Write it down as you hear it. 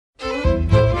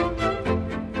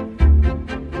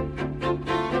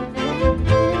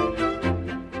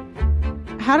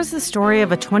how does the story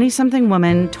of a 20-something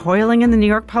woman toiling in the New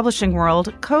York publishing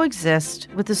world coexist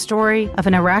with the story of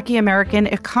an Iraqi-American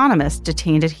economist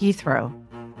detained at Heathrow?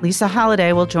 Lisa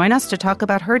Halliday will join us to talk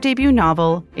about her debut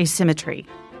novel, Asymmetry.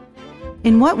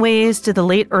 In what ways did the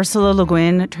late Ursula K.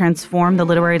 Guin transform the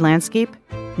literary landscape?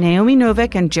 Naomi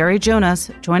Novik and Jonas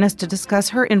join us to discuss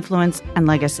her influence and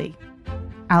legacy.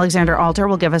 Alexander Alter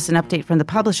will give us an update from the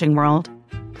publishing world.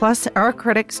 Plus, our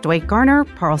critics Dwight Garner,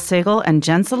 Paul Sagal, and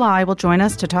Jen Salai will join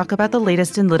us to talk about the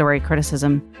latest in literary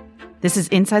criticism. This is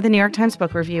Inside the New York Times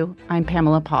Book Review. I'm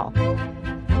Pamela Paul.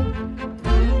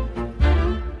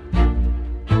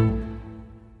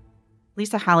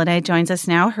 Lisa Halliday joins us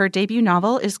now. Her debut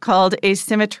novel is called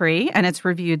Asymmetry, and it's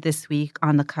reviewed this week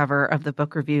on the cover of the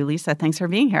book review. Lisa, thanks for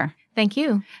being here. Thank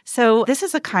you. So this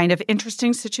is a kind of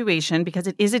interesting situation because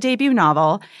it is a debut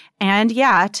novel, and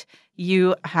yet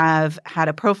you have had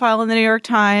a profile in the New York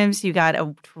Times. You got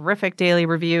a terrific daily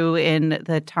review in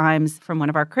the Times from one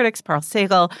of our critics, Paul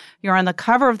Sagal. You're on the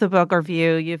cover of the book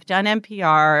review. You've done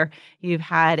NPR. You've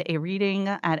had a reading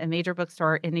at a major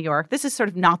bookstore in New York. This is sort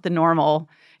of not the normal,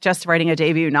 just writing a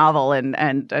debut novel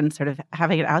and sort of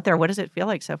having it out there. What does it feel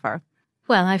like so far?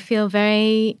 Well, I feel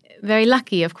very, very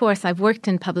lucky. Of course, I've worked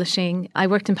in publishing. I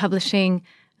worked in publishing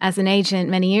as an agent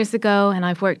many years ago, and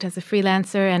I've worked as a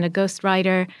freelancer and a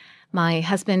ghostwriter. My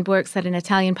husband works at an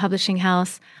Italian publishing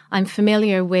house. I'm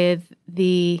familiar with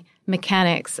the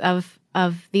mechanics of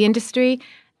the industry,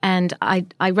 and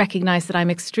I recognize that I'm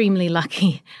extremely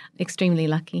lucky, extremely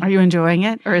lucky. Are you enjoying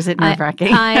it, or is it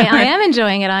nerve-wracking? I am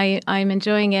enjoying it. I'm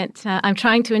enjoying it. I'm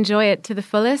trying to enjoy it to the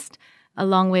fullest,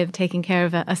 along with taking care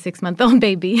of a 6-month-old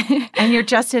baby. And you're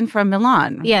just in from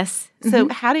Milan. Yes. So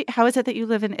how is it that you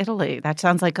live in Italy? That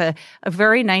sounds like a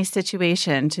very nice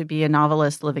situation to be a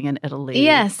novelist living in Italy.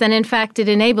 Yes, and in fact, it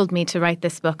enabled me to write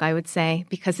this book, I would say,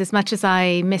 because as much as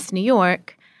I miss New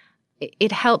York,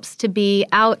 it helps to be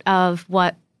out of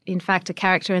what, in fact, a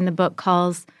character in the book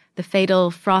calls the fatal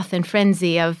froth and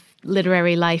frenzy of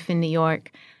literary life in New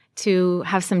York, to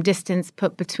have some distance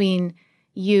put between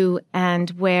you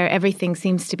and where everything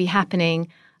seems to be happening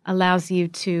allows you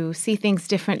to see things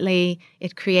differently.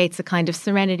 It creates a kind of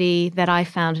serenity that I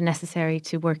found necessary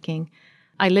to working.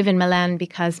 I live in Milan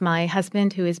because my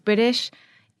husband, who is British,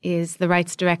 is the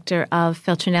rights director of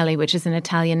Feltrinelli, which is an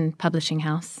Italian publishing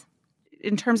house.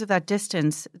 In terms of that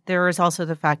distance, there is also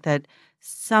the fact that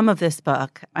some of this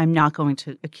book, I'm not going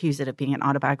to accuse it of being an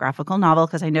autobiographical novel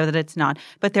because I know that it's not,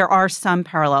 but there are some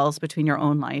parallels between your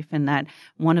own life and that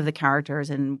one of the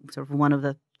characters in sort of one of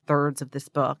the thirds of this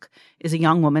book is a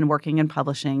young woman working in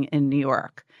publishing in New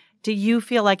York. Do you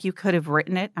feel like you could have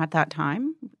written it at that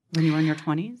time when you were in your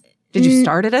 20s? Did you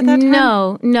start it at that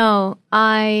time? No.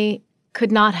 I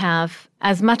could not have,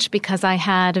 as much because I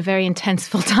had a very intense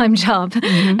full-time job.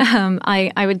 Mm-hmm.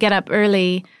 I would get up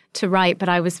early to write, but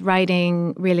I was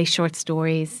writing really short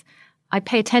stories. I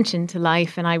pay attention to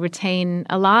life and I retain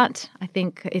a lot. I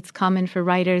think it's common for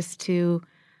writers to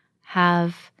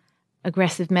have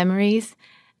aggressive memories.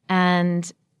 And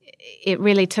it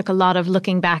really took a lot of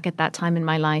looking back at that time in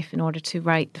my life in order to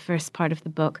write the first part of the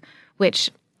book, which,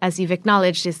 as you've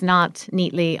acknowledged, is not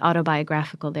neatly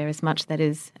autobiographical. There is much that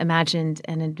is imagined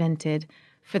and invented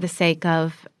for the sake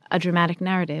of a dramatic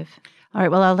narrative. All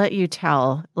right, well, I'll let you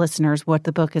tell listeners what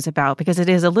the book is about because it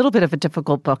is a little bit of a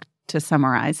difficult book to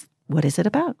summarize. What is it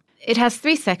about? It has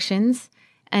 3 sections,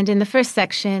 and in the first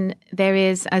section, there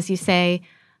is, as you say,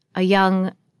 a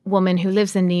young woman who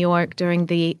lives in New York during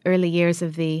the early years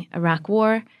of the Iraq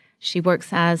War. She works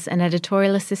as an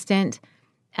editorial assistant,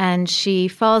 and she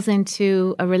falls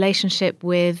into a relationship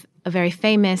with a very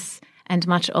famous and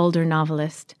much older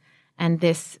novelist, and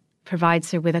this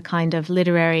provides her with a kind of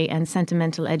literary and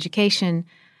sentimental education.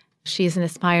 She is an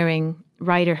aspiring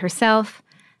writer herself,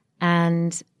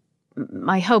 and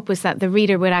my hope was that the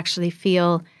reader would actually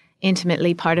feel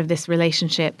intimately part of this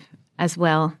relationship as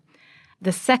well.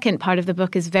 The second part of the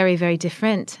book is very, very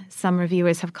different. Some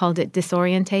reviewers have called it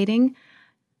disorientating,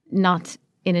 not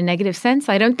in a negative sense,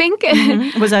 I don't think.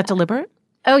 Mm-hmm. Was that deliberate?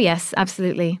 Oh, yes,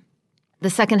 absolutely.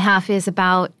 The second half is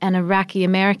about an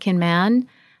Iraqi-American man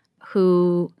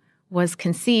who was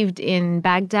conceived in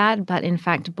Baghdad, but in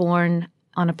fact born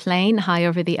on a plane high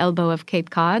over the elbow of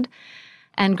Cape Cod,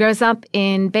 and grows up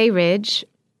in Bay Ridge.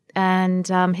 And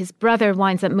his brother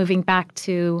winds up moving back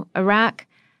to Iraq,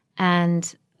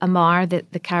 and Amar, the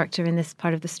character in this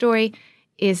part of the story,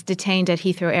 is detained at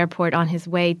Heathrow Airport on his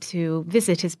way to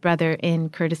visit his brother in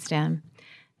Kurdistan.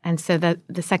 And so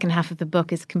the second half of the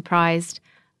book is comprised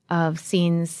of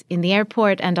scenes in the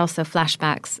airport and also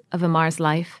flashbacks of Amar's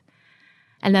life.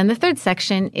 And then the third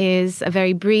section is a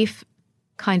very brief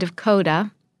kind of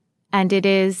coda, and it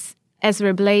is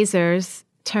Ezra Blazer's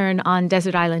turn on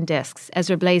Desert Island Discs.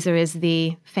 Ezra Blazer is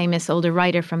the famous older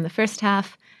writer from the first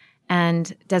half,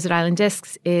 and Desert Island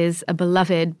Discs is a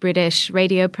beloved British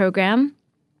radio program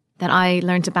that I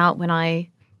learned about when I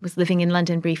was living in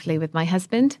London briefly with my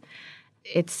husband.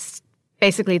 It's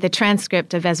basically the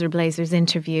transcript of Ezra Blazer's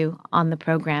interview on the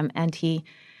program, and he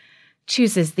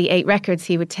chooses the 8 records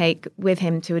he would take with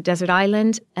him to a desert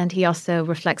island, and he also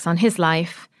reflects on his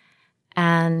life.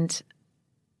 And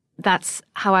that's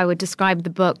how I would describe the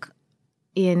book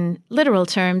in literal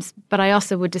terms, but I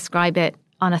also would describe it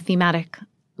on a thematic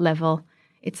level.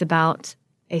 It's about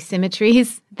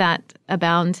asymmetries that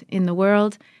abound in the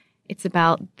world. It's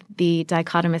about the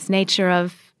dichotomous nature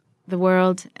of the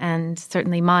world and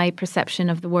certainly my perception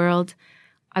of the world.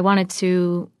 I wanted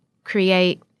to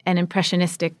create an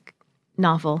impressionistic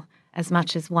novel as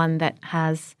much as one that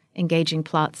has engaging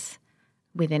plots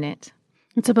within it.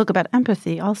 It's a book about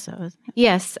empathy also, isn't it?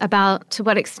 Yes, about to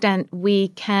what extent we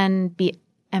can be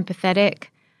empathetic.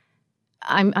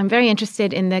 I'm very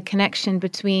interested in the connection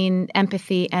between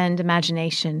empathy and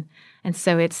imagination. And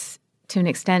so it's to an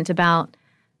extent about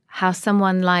how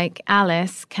someone like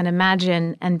Alice can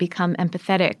imagine and become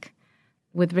empathetic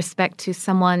with respect to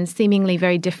someone seemingly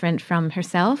very different from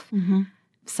herself,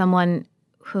 someone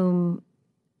whom,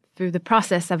 through the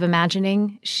process of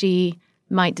imagining, she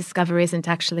might discover isn't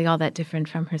actually all that different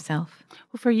from herself.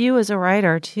 Well, for you as a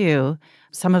writer, too,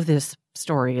 some of this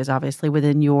story is obviously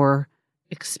within your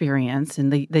experience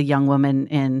and the young woman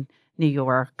in New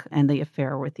York and the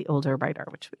affair with the older writer,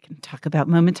 which we can talk about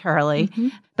momentarily.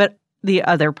 But the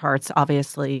other parts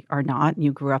obviously are not.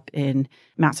 You grew up in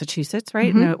Massachusetts,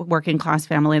 right? In a working class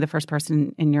family, the first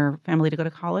person in your family to go to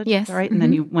college, yes, right? And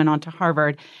then you went on to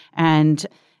Harvard and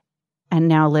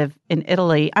now live in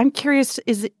Italy. I'm curious,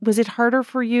 was it harder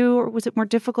for you, or was it more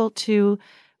difficult to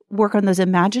work on those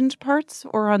imagined parts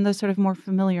or on the sort of more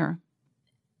familiar?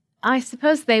 I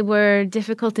suppose they were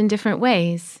difficult in different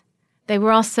ways. They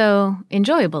were also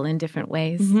enjoyable in different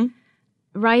ways.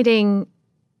 Writing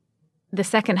the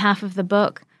second half of the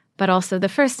book, but also the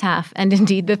first half, and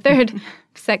indeed the third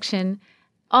section,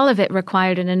 all of it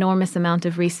required an enormous amount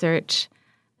of research.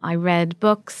 I read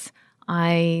books,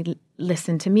 I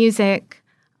listened to music,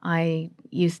 I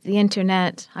used the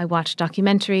internet, I watched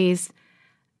documentaries.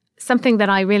 Something that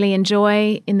I really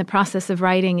enjoy in the process of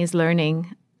writing is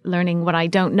learning what I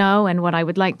don't know and what I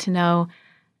would like to know,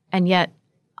 and yet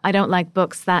I don't like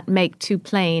books that make too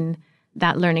plain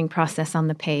that learning process on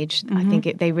the page. I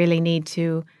think they really need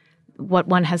to, what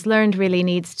one has learned really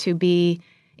needs to be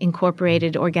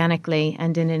incorporated organically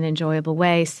and in an enjoyable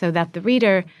way so that the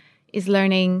reader is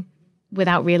learning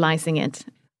without realizing it.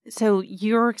 So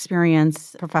your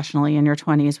experience professionally in your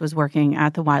 20s was working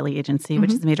at the Wiley Agency,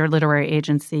 which is a major literary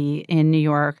agency in New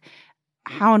York.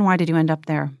 How and why did you end up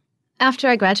there? After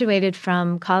I graduated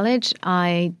from college,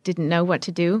 I didn't know what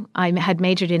to do. I had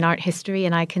majored in art history,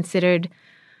 and I considered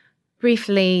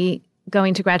briefly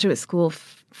going to graduate school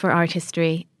for art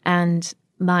history. And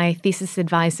my thesis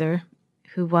advisor,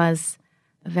 who was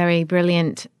a very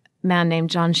brilliant man named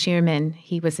John Shearman,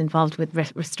 he was involved with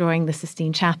restoring the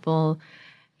Sistine Chapel.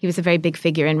 He was a very big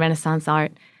figure in Renaissance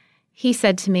art. He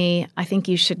said to me, I think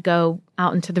you should go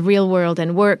out into the real world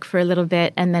and work for a little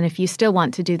bit, and then if you still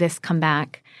want to do this, come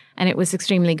back. And it was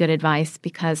extremely good advice,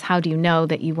 because how do you know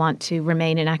that you want to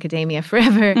remain in academia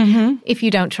forever if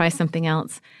you don't try something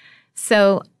else?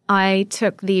 So I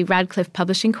took the Radcliffe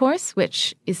Publishing course,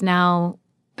 which is now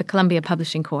the Columbia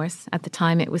Publishing course. At the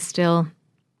time, it was still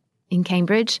in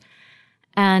Cambridge.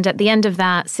 And at the end of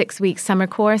that 6-week summer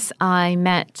course, I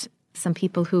met some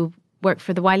people who worked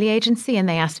for the Wiley Agency, and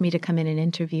they asked me to come in and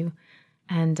interview.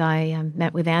 And I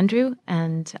met with Andrew,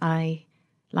 and I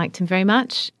liked him very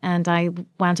much, and I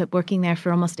wound up working there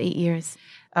for almost 8 years.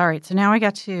 All right, so now I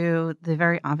get to the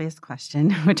very obvious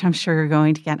question, which I'm sure you're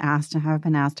going to get asked and have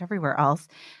been asked everywhere else.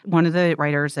 One of the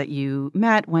writers that you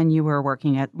met when you were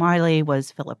working at Wiley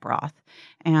was Philip Roth,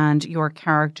 and your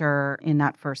character in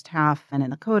that first half and in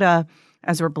the coda,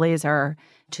 Ezra Blazer,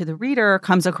 to the reader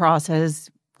comes across as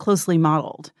closely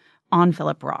modeled on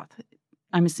Philip Roth.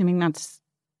 I'm assuming that's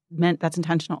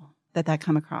intentional, that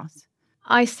come across.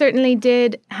 I certainly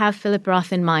did have Philip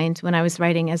Roth in mind when I was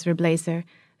writing Ezra Blazer.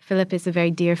 Philip is a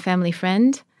very dear family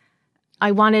friend.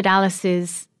 I wanted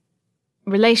Alice's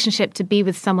relationship to be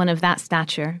with someone of that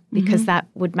stature, because that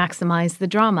would maximize the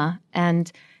drama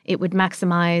and it would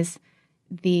maximize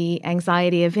the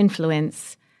anxiety of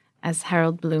influence, as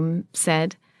Harold Bloom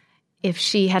said. If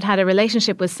she had had a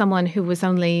relationship with someone who was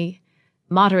only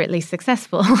moderately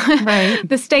successful, right,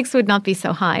 the stakes would not be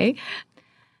so high.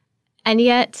 And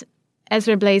yet,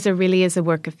 Ezra Blazer really is a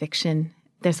work of fiction.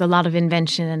 There's a lot of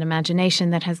invention and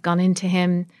imagination that has gone into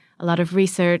him, a lot of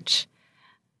research.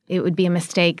 It would be a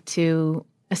mistake to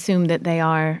assume that they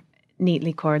are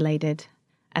neatly correlated,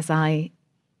 as I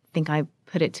think I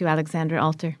put it to Alexander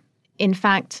Alter. In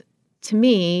fact, to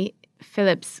me,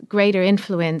 Philip's greater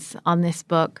influence on this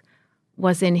book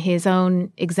was in his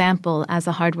own example as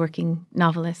a hardworking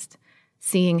novelist,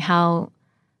 seeing how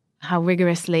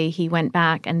rigorously he went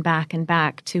back and back and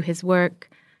back to his work,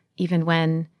 even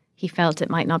when he felt it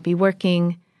might not be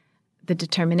working, the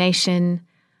determination,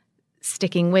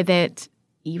 sticking with it.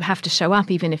 You have to show up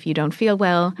even if you don't feel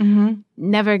well,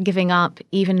 never giving up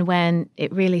even when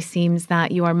it really seems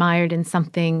that you are mired in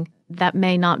something that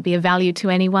may not be of value to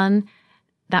anyone.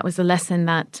 That was a lesson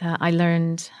that I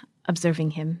learned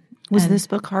observing him. Was this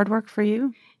book hard work for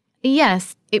you?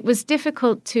 Yes, it was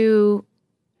difficult to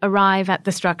arrive at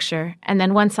the structure. And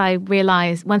then once I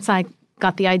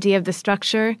got the idea of the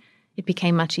structure, it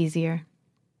became much easier.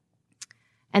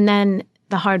 And then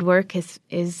the hard work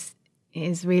is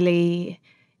really,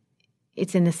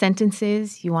 it's in the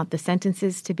sentences. You want the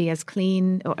sentences to be as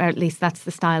clean, or at least that's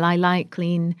the style I like,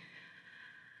 clean,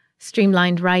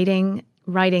 streamlined writing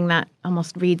that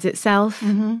almost reads itself.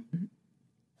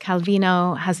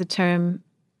 Calvino has a term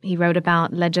he wrote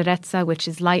about, leggerezza, which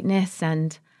is lightness,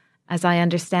 and as I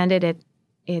understand it,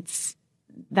 it's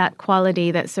that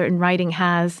quality that certain writing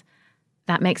has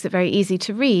that makes it very easy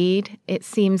to read. It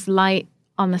seems light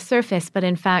on the surface, but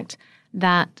in fact,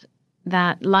 that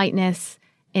lightness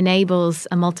enables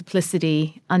a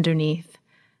multiplicity underneath.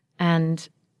 And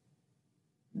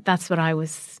that's what I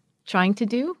was trying to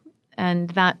do. And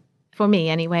that, for me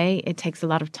anyway, it takes a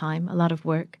lot of time, a lot of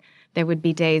work. There would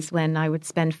be days when I would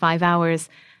spend 5 hours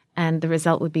and the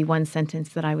result would be one sentence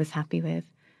that I was happy with.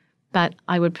 But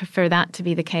I would prefer that to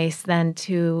be the case than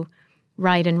to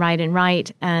write and write and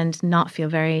write and not feel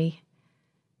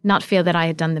that I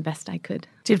had done the best I could.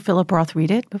 Did Philip Roth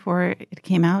read it before it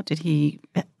came out? Did he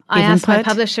give I asked input? My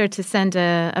publisher to send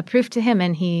a proof to him,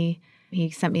 and he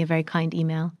sent me a very kind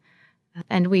email.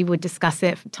 And we would discuss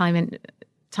it time and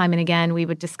again. We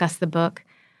would discuss the book.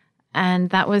 And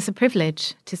that was a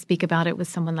privilege to speak about it with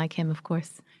someone like him, of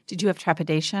course. Did you have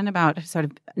trepidation about sort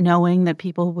of knowing that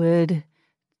people would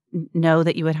know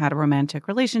that you had a romantic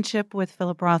relationship with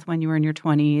Philip Roth when you were in your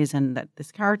 20s, and that this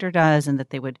character does, and that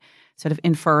they would sort of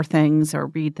infer things or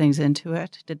read things into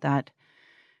it?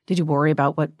 Did you worry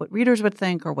about what readers would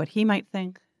think or what he might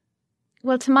think?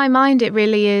 Well, to my mind, it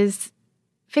really is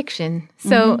fiction.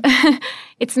 So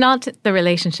it's not the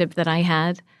relationship that I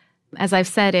had. As I've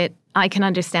said, I can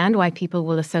understand why people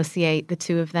will associate the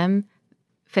two of them,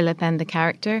 Philip and the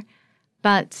character,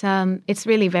 but it's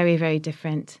really very, very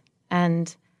different.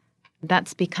 And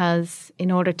that's because in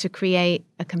order to create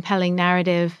a compelling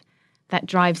narrative that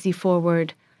drives you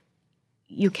forward,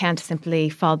 you can't simply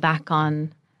fall back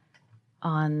on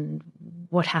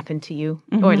what happened to you,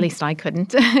 or at least I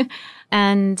couldn't.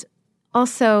 And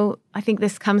also, I think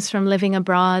this comes from living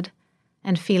abroad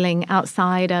and feeling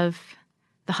outside of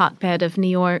the hotbed of New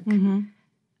York.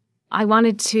 I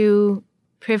wanted to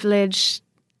privilege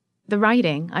the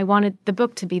writing. I wanted the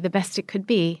book to be the best it could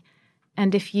be.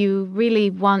 And if you really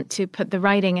want to put the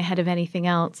writing ahead of anything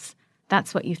else,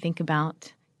 that's what you think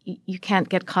about. You can't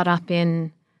get caught up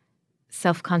in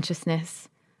self-consciousness.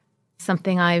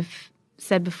 Something I've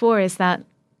said before is that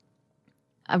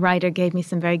a writer gave me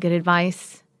some very good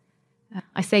advice.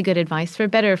 I say good advice, for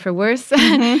better or for worse.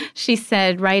 She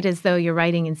said, write as though you're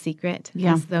writing in secret,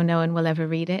 as though no one will ever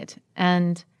read it.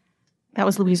 And that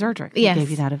was Louise Erdrich who gave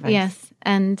you that advice. Yes,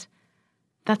 and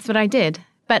that's what I did.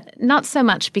 But not so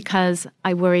much because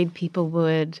I worried people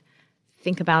would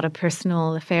think about a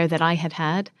personal affair that I had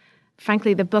had.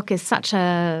 Frankly, the book is such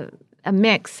a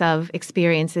mix of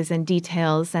experiences and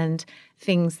details and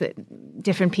things that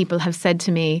different people have said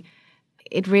to me.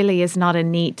 It really is not a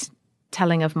neat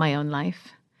telling of my own life.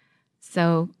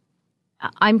 So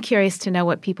I'm curious to know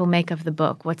what people make of the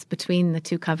book, what's between the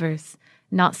two covers,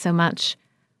 not so much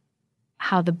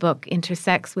how the book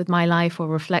intersects with my life or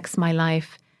reflects my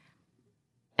life.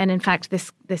 And in fact,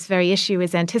 this very issue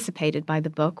is anticipated by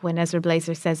the book when Ezra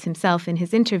Blazer says himself in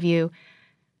his interview,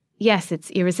 yes,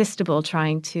 it's irresistible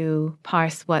trying to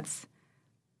parse what's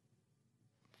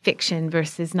fiction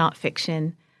versus not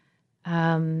fiction.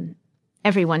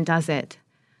 Everyone does it.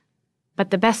 But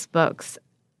the best books,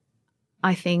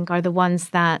 I think, are the ones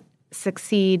that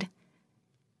succeed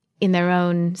in their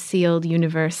own sealed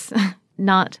universe,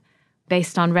 not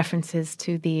based on references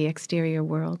to the exterior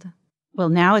world. Well,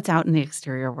 now it's out in the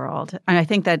exterior world. And I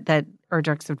think that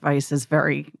Erdrich's advice is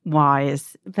very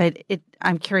wise. But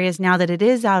I'm curious, now that it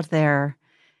is out there,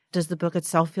 does the book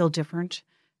itself feel different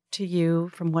to you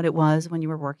from what it was when you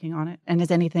were working on it? And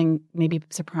has anything maybe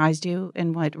surprised you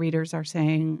in what readers are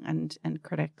saying and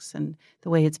critics and the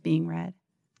way it's being read?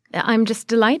 I'm just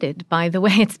delighted by the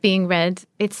way it's being read.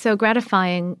 It's so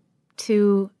gratifying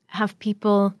to have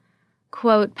people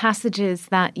quote passages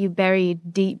that you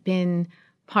buried deep in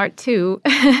part 2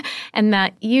 and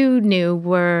that you knew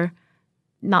were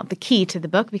not the key to the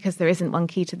book, because there isn't one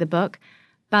key to the book,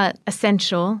 but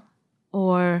essential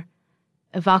or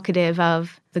evocative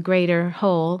of the greater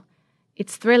whole.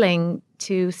 It's thrilling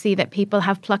to see that people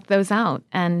have plucked those out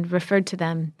and referred to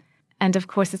them. And of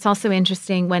course, it's also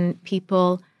interesting when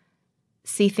people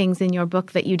see things in your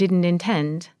book that you didn't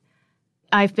intend.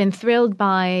 I've been thrilled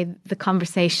by the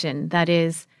conversation, that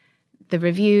is, the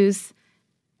reviews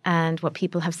and what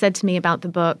people have said to me about the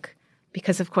book,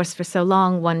 because, of course, for so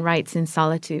long, one writes in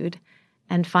solitude.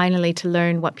 And finally, to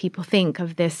learn what people think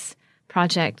of this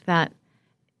project that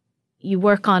you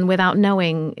work on without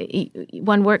knowing.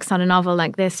 One works on a novel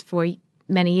like this for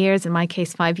many years, in my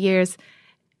case, 5 years,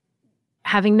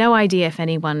 having no idea if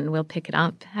anyone will pick it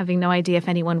up, having no idea if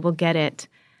anyone will get it,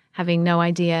 having no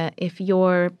idea if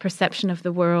your perception of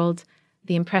the world,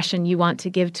 the impression you want to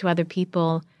give to other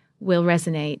people, will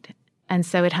resonate. And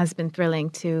so it has been thrilling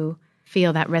to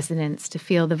feel that resonance, to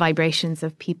feel the vibrations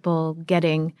of people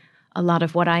getting a lot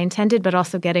of what I intended, but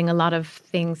also getting a lot of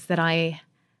things that I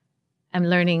am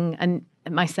learning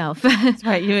myself. That's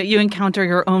right. You encounter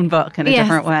your own book in a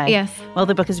different way. Yes. Well,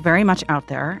 the book is very much out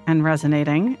there and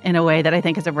resonating in a way that I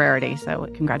think is a rarity. So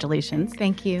congratulations.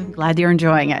 Thank you. Glad you're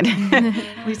enjoying it.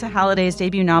 Lisa Halliday's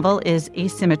debut novel is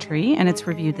Asymmetry, and it's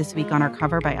reviewed this week on our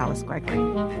cover by Alice Gregory.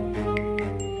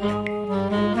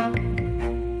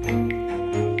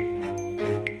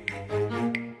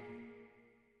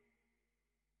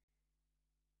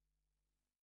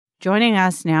 Joining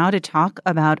us now to talk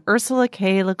about Ursula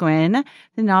K. Le Guin,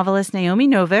 the novelist Naomi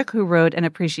Novik, who wrote an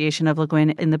appreciation of Le Guin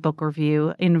in the book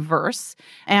review in verse,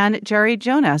 and Jerry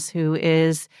Jonas, who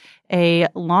is a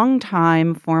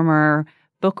longtime former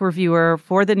book reviewer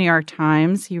for the New York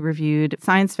Times. He reviewed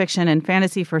science fiction and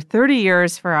fantasy for 30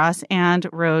 years for us and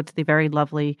wrote the very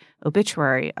lovely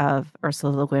obituary of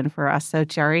Ursula Le Guin for us. So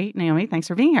Jerry, Naomi, thanks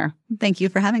for being here. Thank you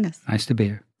for having us. Nice to be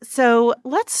here. So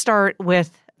let's start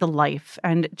with the life.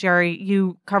 And Jerry,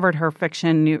 you covered her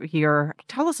fiction here.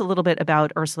 Tell us a little bit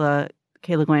about Ursula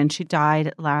K. Le Guin. She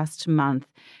died last month.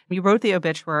 You wrote the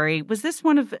obituary. Was this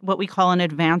one of what we call an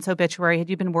advance obituary? Had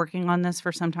you been working on this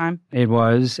for some time? It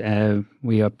was.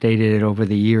 We updated it over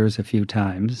the years a few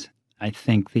times. I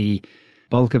think the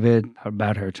bulk of it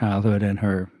about her childhood and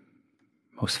her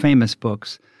most famous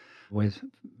books was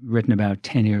written about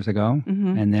 10 years ago,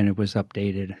 and then it was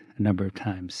updated a number of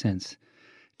times since,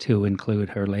 to include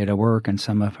her later work and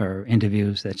some of her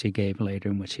interviews that she gave later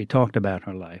in which she talked about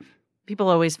her life. People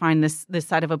always find this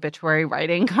side of obituary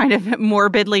writing kind of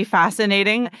morbidly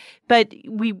fascinating, but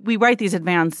we write these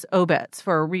advance obits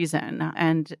for a reason,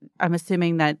 and I'm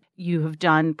assuming that you have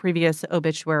done previous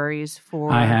obituaries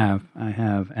for... I have,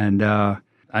 and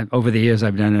over the years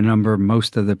I've done a number.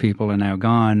 Most of the people are now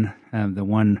gone. The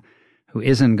one who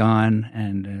isn't gone,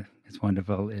 and it's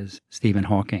wonderful, is Stephen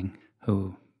Hawking,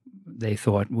 who they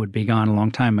thought would be gone a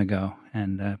long time ago,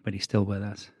 and but he's still with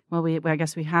us. Well, I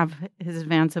guess we have his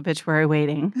advance obituary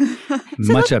waiting.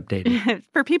 Much updated.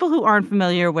 For people who aren't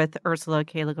familiar with Ursula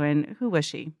K. Le Guin, who was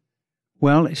she?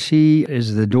 Well, she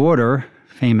is the daughter,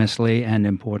 famously and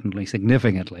importantly,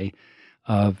 significantly,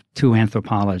 of two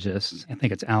anthropologists. I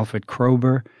think it's Alfred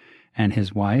Kroeber and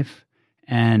his wife.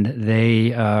 And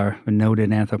they are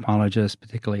noted anthropologists,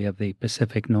 particularly of the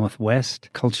Pacific Northwest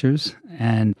cultures.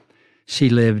 And she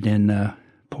lived in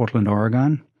Portland,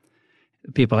 Oregon.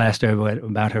 People asked her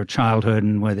about her childhood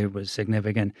and whether it was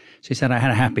significant. She said, I had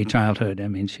a happy childhood. I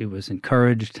mean, she was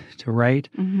encouraged to write.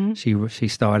 She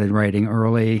started writing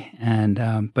early,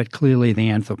 and but clearly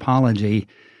the anthropology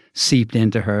seeped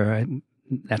into her.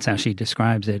 That's how she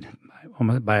describes it,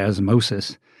 almost by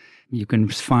osmosis. You can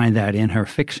find that in her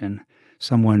fiction.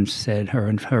 Someone said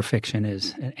her fiction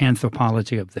is an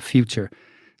anthropology of the future.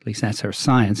 At least that's her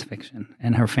science fiction.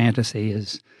 And her fantasy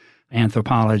is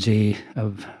anthropology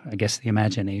of, I guess, the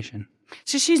imagination.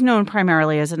 So she's known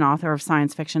primarily as an author of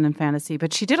science fiction and fantasy,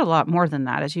 but she did a lot more than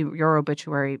that, as your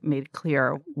obituary made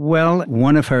clear. Well,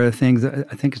 one of her things,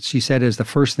 I think she said, is the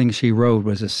first thing she wrote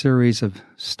was a series of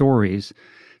stories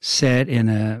set in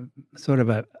a sort of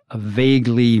a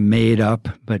vaguely made up,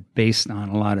 but based on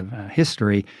a lot of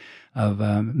history of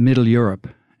Middle Europe.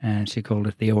 And she called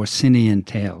it the Orsinian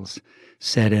Tales,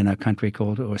 set in a country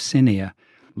called Orsinia.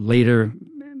 Later,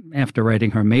 after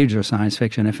writing her major science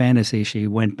fiction and fantasy, she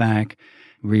went back,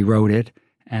 rewrote it,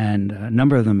 And a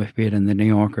number of them appeared in The New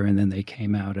Yorker, and then they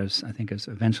came out as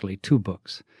eventually 2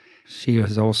 books. She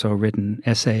has also written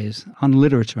essays on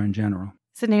literature in general.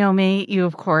 So Naomi, you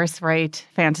of course write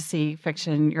fantasy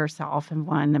fiction yourself and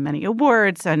won many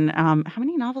awards. And how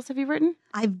many novels have you written?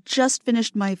 I've just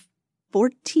finished my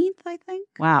 14th, I think.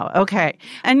 Wow. Okay.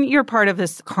 And you're part of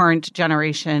this current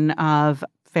generation of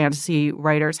fantasy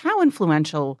writers. How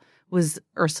influential was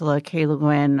Ursula K. Le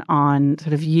Guin on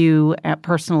sort of you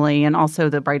personally and also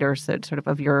the writers that sort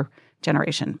of your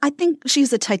generation? I think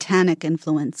she's a titanic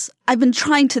influence. I've been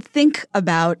trying to think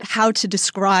about how to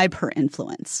describe her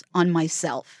influence on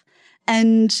myself.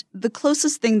 And the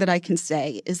closest thing that I can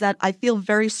say is that I feel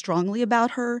very strongly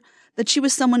about her, that she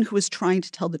was someone who was trying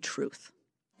to tell the truth.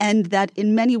 And that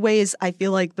in many ways, I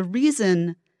feel like the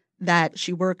reason that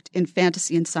she worked in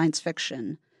fantasy and science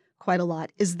fiction quite a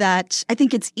lot is that I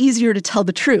think it's easier to tell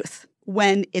the truth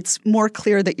when it's more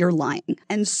clear that you're lying.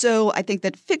 And so I think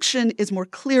that fiction is more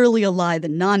clearly a lie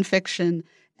than nonfiction,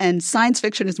 and science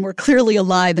fiction is more clearly a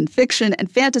lie than fiction,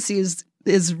 and fantasy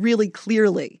is really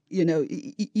clearly, you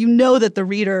know that the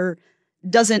reader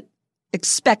doesn't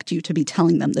expect you to be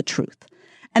telling them the truth,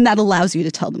 and that allows you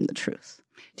to tell them the truth.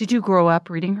 Did you grow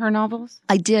up reading her novels?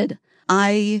 I did.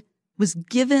 I was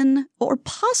given, or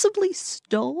possibly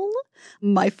stole,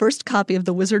 my first copy of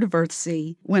The Wizard of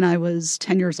Earthsea when I was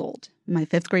 10 years old. My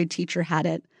 5th grade teacher had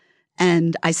it,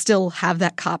 and I still have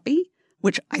that copy,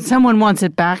 Someone wants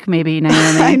it back, maybe,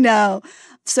 Naomi. I know.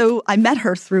 So I met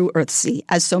her through Earthsea,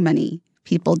 as so many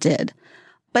people did.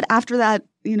 But after that,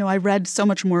 I read so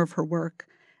much more of her work.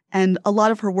 And a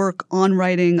lot of her work on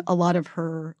writing, a lot of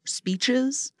her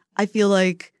speeches, I feel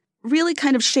like really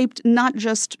kind of shaped not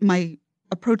just my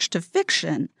approach to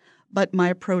fiction, but my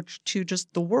approach to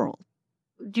just the world.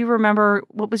 Do you remember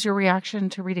what was your reaction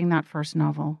to reading that first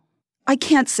novel? I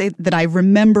can't say that I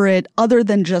remember it other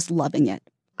than just loving it.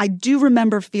 I do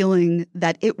remember feeling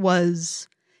that it was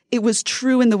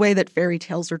true in the way that fairy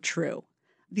tales are true.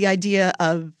 The idea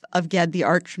of Ged, the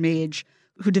archmage,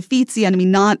 who defeats the enemy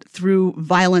not through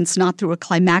violence, not through a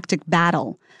climactic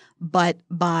battle, but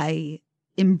by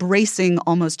embracing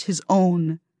almost his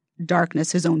own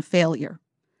darkness, his own failure,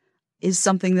 is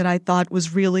something that I thought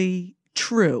was really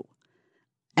true,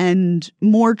 and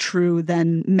more true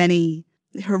than many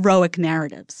heroic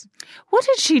narratives. What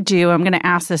did she do? I'm going to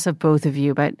ask this of both of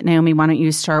you, but Naomi, why don't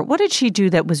you start? What did she do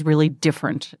that was really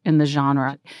different in the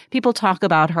genre? People talk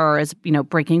about her as,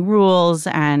 breaking rules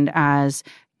and as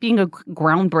being a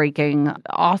groundbreaking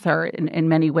author in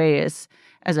many ways,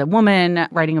 as a woman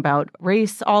writing about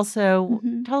race also.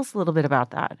 Mm-hmm. Tell us a little bit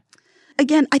about that.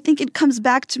 Again, I think it comes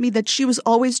back to me that she was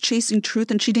always chasing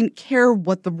truth and she didn't care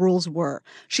what the rules were.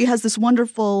 She has this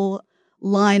wonderful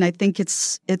line, I think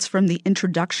it's from the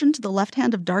introduction to The Left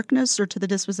Hand of Darkness or to The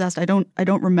Dispossessed, I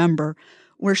don't remember,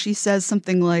 where she says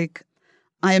something like,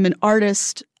 I am an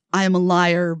artist, I am a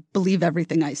liar, believe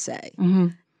everything I say. Mm-hmm.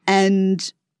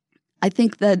 And I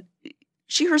think that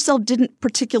she herself didn't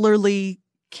particularly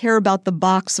care about the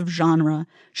box of genre.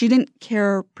 She didn't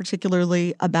care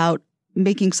particularly about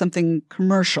making something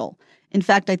commercial. In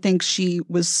fact, I think she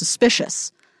was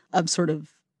suspicious of sort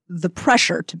of the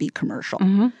pressure to be commercial.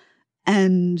 Mm-hmm.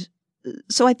 And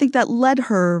so I think that led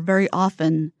her very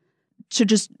often to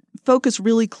just focus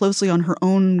really closely on her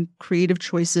own creative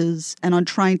choices and on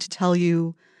trying to tell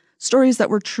you stories that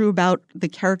were true about the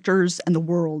characters and the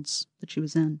worlds that she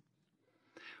was in.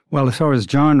 Well, as far as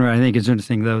genre, I think it's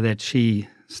interesting, though, that she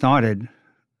started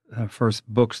her first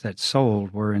books that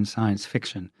sold were in science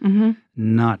fiction, mm-hmm.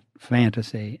 not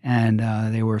fantasy. And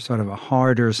they were sort of a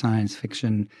harder science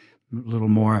fiction, a little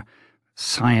more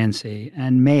science-y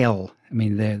and male. I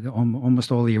mean,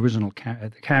 almost all the original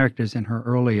the characters in her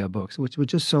earlier books, which were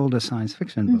just sold as science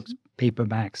fiction mm-hmm. books,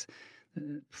 paperbacks,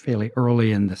 fairly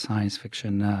early in the science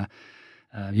fiction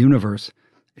universe.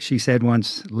 She said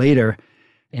once later,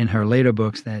 in her later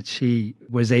books, that she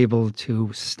was able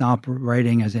to stop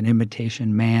writing as an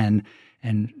imitation man,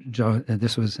 and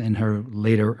this was in her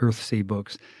later Earthsea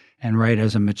books, and write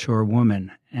as a mature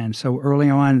woman. And so early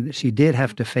on, she did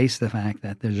have to face the fact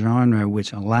that the genre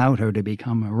which allowed her to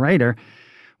become a writer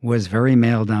was very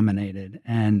male-dominated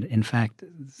and, in fact,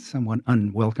 somewhat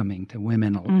unwelcoming to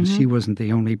women. Mm-hmm. And she wasn't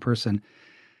the only person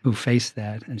who faced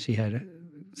that. And she had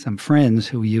some friends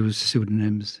who used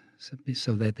pseudonyms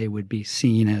so that they would be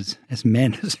seen as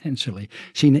men, essentially.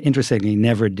 She, interestingly,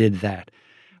 never did that,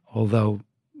 although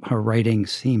her writing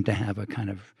seemed to have a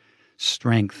kind of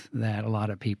strength that a lot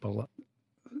of people,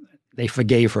 they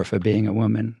forgave her for being a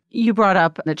woman. You brought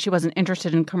up that she wasn't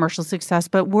interested in commercial success,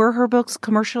 but were her books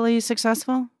commercially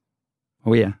successful?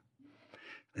 Oh, yeah.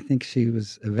 I think she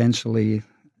was eventually,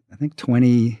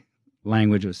 20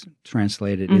 language was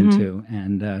translated into.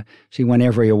 And she won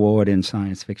every award in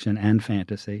science fiction and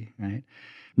fantasy, right?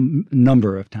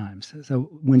 Number of times. So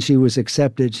when she was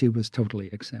accepted, she was totally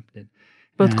accepted.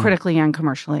 Both critically and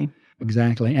commercially.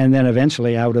 Exactly. And then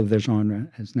eventually out of the genre,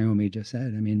 as Naomi just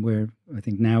said. I mean, I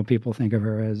think now people think of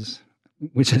her as,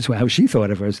 which is how she thought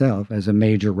of herself, as a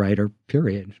major writer,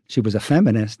 period. She was a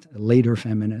feminist, a later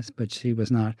feminist, but she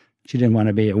didn't want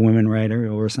to be a women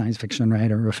writer or a science fiction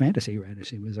writer or a fantasy writer.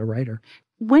 She was a writer.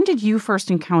 When did you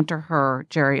first encounter her,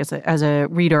 Jerry, as a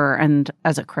reader and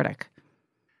as a critic?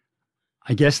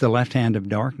 I guess The Left Hand of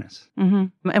Darkness.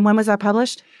 Mm-hmm. And when was that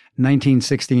published?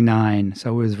 1969.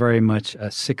 So it was very much a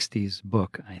 60s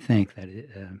book, I think, that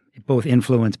it both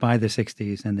influenced by the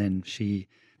 60s, and then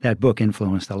that book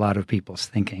influenced a lot of people's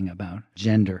thinking about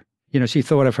gender. You know, she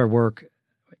thought of her work,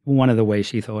 one of the ways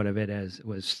she thought of it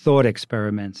was thought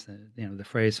experiments. The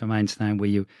phrase from Einstein where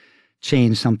you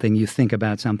change something, you think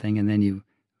about something, and then you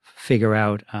figure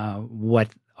out what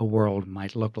a world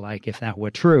might look like if that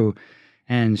were true.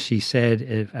 And she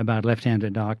said about Left Hand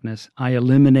of Darkness, I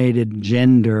eliminated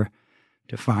gender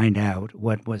to find out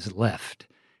what was left.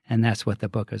 And that's what the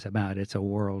book is about. It's a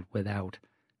world without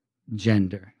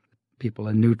gender. People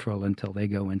are neutral until they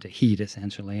go into heat,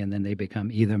 essentially, and then they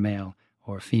become either male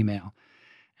or female.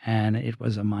 And it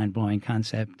was a mind-blowing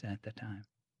concept at the time.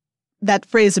 That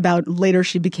phrase about later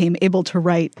she became able to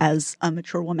write as a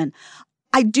mature woman,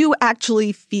 I do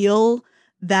actually feel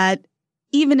that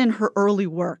even in her early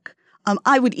work,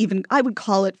 I would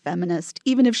call it feminist,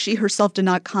 even if she herself did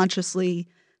not consciously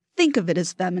think of it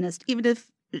as feminist, even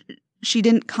if she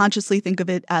didn't consciously think of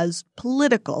it as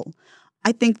political.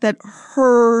 I think that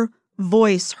her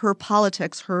voice, her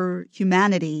politics, her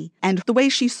humanity, and the way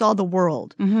she saw the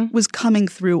world was coming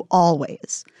through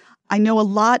always. I know a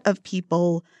lot of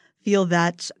people feel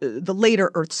that the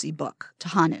later Earthsea book,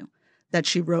 Tahanu, that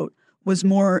she wrote was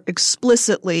more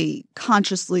explicitly,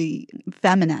 consciously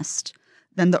feminist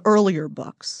than the earlier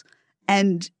books.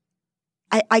 And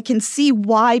I can see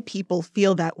why people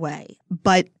feel that way.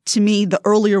 But to me, the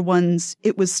earlier ones,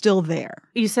 it was still there.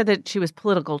 You said that she was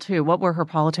political, too. What were her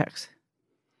politics?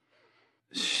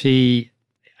 She,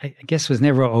 I guess, was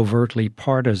never overtly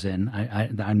partisan.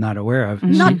 I'm not aware of.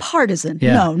 Not partisan.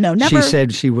 Yeah. No, never. She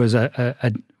said she was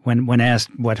when asked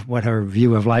what her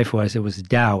view of life was, it was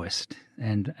Taoist.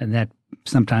 And that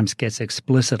sometimes gets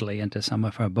explicitly into some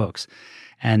of her books.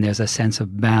 And there's a sense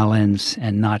of balance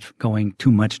and not going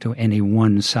too much to any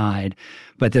one side.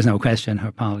 But there's no question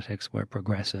her politics were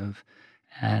progressive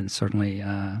and certainly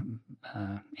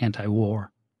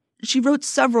anti-war. She wrote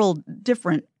several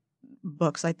different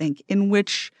books, I think, in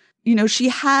which, she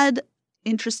had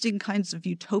interesting kinds of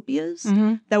utopias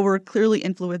that were clearly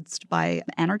influenced by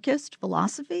anarchist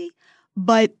philosophy.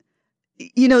 But,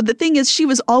 the thing is, she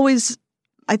was always,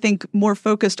 I think, more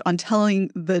focused on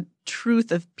telling the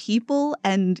truth of people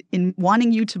and in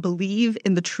wanting you to believe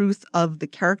in the truth of the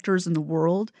characters in the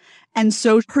world. And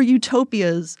so her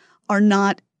utopias are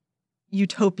not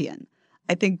utopian.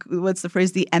 I think, what's the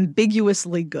phrase? The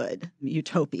ambiguously good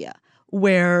utopia,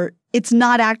 where it's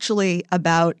not actually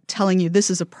about telling you this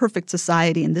is a perfect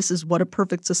society and this is what a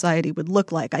perfect society would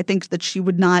look like. I think that she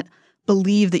would not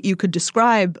believe that you could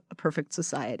describe a perfect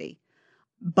society,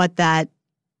 but that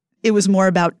it was more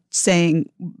about saying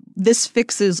this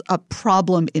fixes a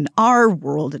problem in our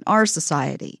world, in our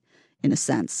society, in a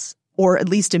sense, or at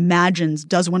least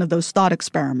does one of those thought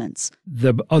experiments.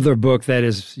 The other book that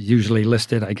is usually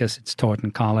listed, I guess it's taught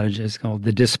in college, is called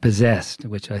The Dispossessed,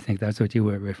 which I think that's what you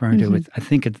were referring to. I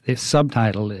think the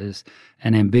subtitle is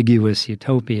An Ambiguous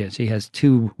Utopia. She has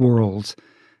two worlds,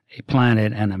 a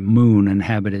planet and a moon,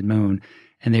 inhabited moon.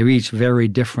 And they're each very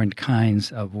different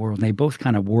kinds of world. They both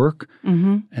kind of work,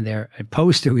 and they're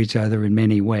opposed to each other in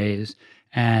many ways.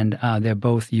 And they're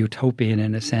both utopian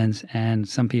in a sense. And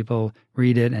some people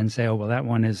read it and say, oh, well, that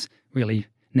one is really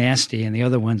nasty and the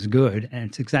other one's good. And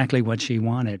it's exactly what she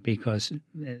wanted, because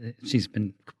she's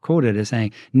been quoted as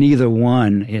saying, neither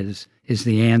one is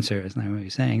the answer, as Naomi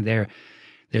was saying.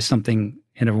 There's something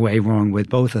in a way wrong with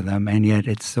both of them, and yet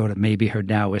it's sort of maybe her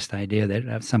Taoist idea that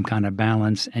have some kind of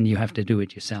balance, and you have to do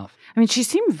it yourself. I mean, she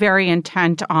seemed very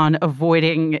intent on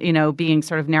avoiding, being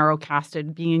sort of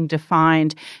narrow-casted, being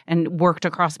defined, and worked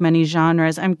across many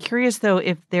genres. I'm curious, though,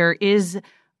 if there is,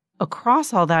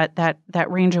 across all that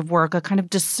range of work, a kind of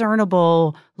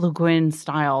discernible Le Guin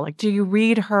style. Like, do you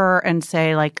read her and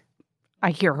say, like,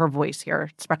 I hear her voice here,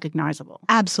 it's recognizable?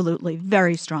 Absolutely,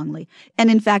 very strongly.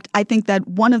 And in fact, I think that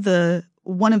one of the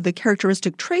one of the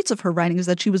characteristic traits of her writing is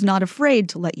that she was not afraid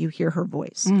to let you hear her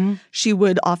voice. Mm-hmm. She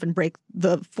would often break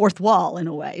the fourth wall in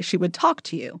a way. She would talk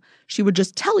to you. She would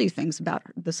just tell you things about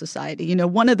the society. You know,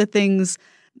 one of the things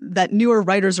that newer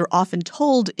writers are often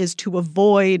told is to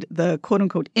avoid the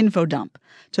quote-unquote info dump,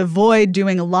 to avoid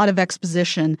doing a lot of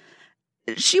exposition.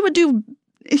 She would do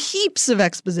heaps of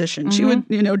exposition.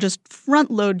 Mm-hmm. She would, just front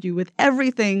load you with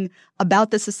everything about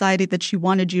the society that she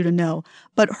wanted you to know.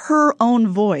 But her own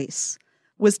voice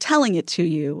was telling it to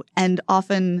you, and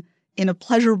often in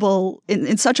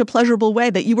such a pleasurable way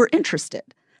that you were interested.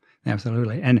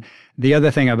 Absolutely. And the other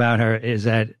thing about her is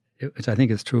that, which I think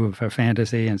is true of her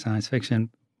fantasy and science fiction,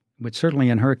 which certainly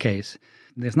in her case,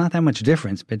 there's not that much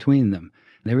difference between them.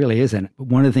 There really isn't. But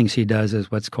one of the things she does is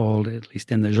what's called, at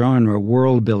least in the genre,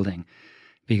 world building.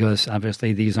 Because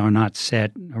obviously these are not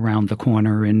set around the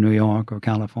corner in New York or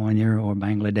California or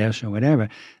Bangladesh or whatever.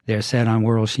 They're set on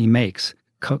worlds she makes,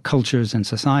 cultures and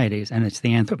societies, and it's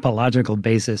the anthropological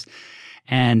basis.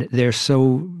 And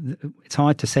it's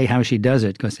hard to say how she does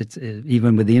it because it's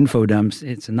even with the info dumps,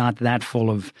 it's not that full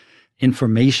of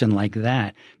information like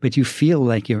that. But you feel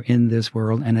like you're in this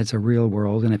world and it's a real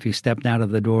world. And if you stepped out of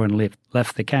the door and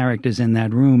left the characters in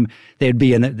that room,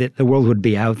 the world would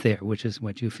be out there, which is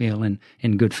what you feel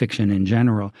in good fiction in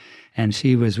general. And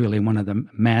she was really one of the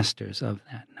masters of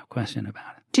that, no question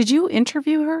about it. Did you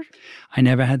interview her? I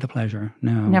never had the pleasure,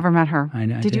 no. Never met her. I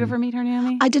did you ever meet her,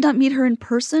 Naomi? I did not meet her in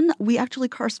person. We actually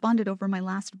corresponded over my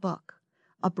last book,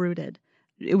 Uprooted.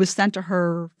 It was sent to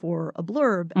her for a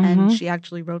blurb, and she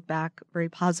actually wrote back very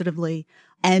positively.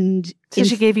 And so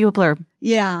she gave you a blurb?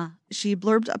 Yeah. She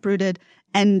blurbed Uprooted.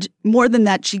 And more than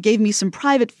that, she gave me some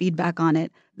private feedback on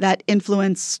it that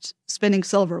influenced Spinning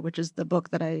Silver, which is the book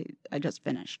that I just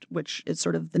finished, which is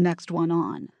sort of the next one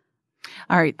on.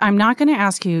 All right. I'm not going to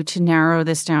ask you to narrow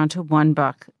this down to one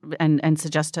book and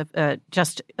suggest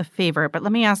just a favorite, but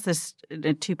let me ask this in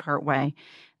a two-part way.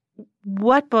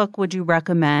 What book would you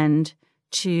recommend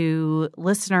to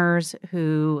listeners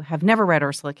who have never read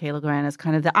Ursula K. Le Guin as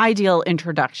kind of the ideal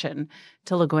introduction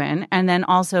to Le Guin? And then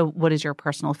also, what is your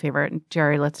personal favorite?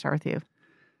 Jerry, let's start with you.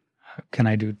 Can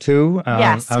I do two?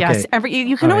 Yes, okay. yes.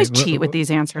 You can always cheat with these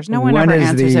answers. No one ever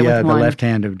answers it with one. one. The Left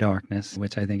Hand of Darkness,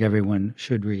 which I think everyone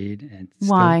should read. And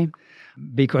why?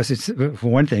 Because for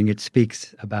one thing, it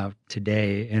speaks about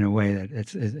today in a way that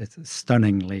it's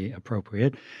stunningly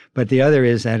appropriate. But the other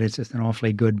is that it's just an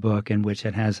awfully good book in which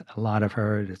it has a lot of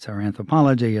it's her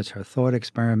anthropology, it's her thought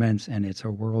experiments, and it's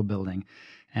her world building.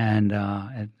 And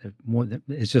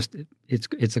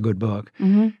it's a good book.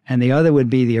 Mm-hmm. And the other would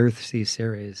be the Earthsea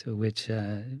series, which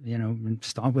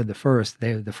start with the first.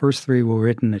 The first three were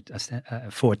written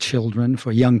for children,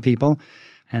 for young people,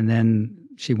 and then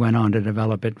she went on to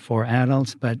develop it for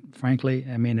adults. But frankly,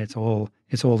 I mean, it's all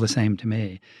the same to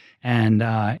me. And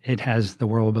it has the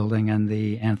world building and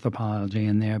the anthropology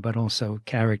in there, but also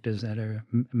characters that are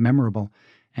memorable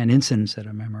and incidents that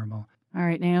are memorable. All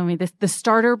right, Naomi, the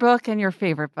starter book and your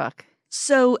favorite book.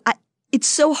 So it's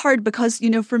so hard because,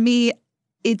 for me,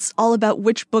 it's all about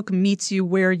which book meets you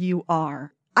where you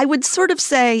are. I would sort of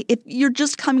say if you're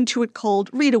just coming to it cold,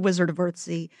 read A Wizard of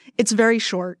Earthsea. It's very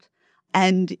short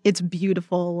and it's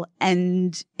beautiful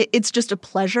and it's just a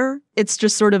pleasure. It's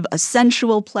just sort of a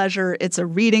sensual pleasure. It's a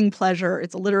reading pleasure.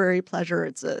 It's a literary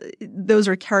pleasure. Those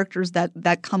are characters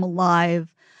that come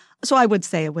alive. So I would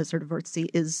say A Wizard of Earthsea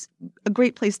is a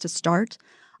great place to start.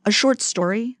 A short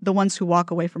story, The Ones Who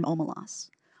Walk Away from Omelas.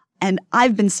 And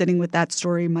I've been sitting with that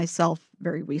story myself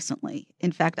very recently.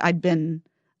 In fact, I'd been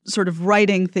sort of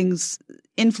writing things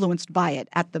influenced by it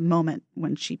at the moment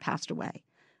when she passed away.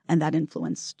 And that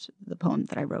influenced the poem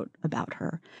that I wrote about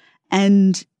her.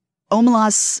 And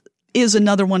Omelas is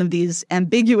another one of these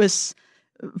ambiguous,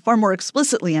 far more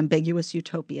explicitly ambiguous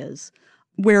utopias,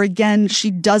 where again, she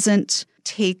doesn't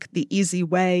take the easy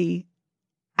way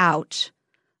out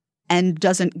and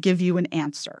doesn't give you an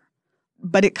answer.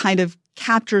 But it kind of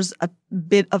captures a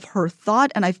bit of her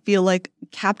thought, and I feel like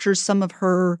captures some of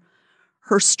her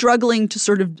struggling to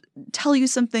sort of tell you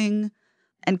something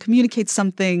and communicate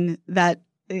something that,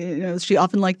 she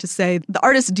often liked to say, the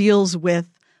artist deals with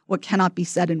what cannot be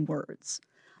said in words.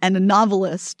 And a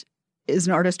novelist is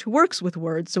an artist who works with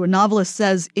words. So a novelist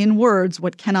says in words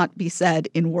what cannot be said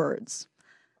in words.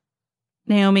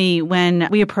 Naomi, when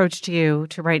we approached you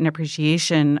to write an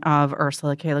appreciation of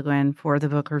Ursula K. Le Guin for the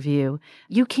book review,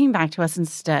 you came back to us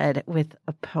instead with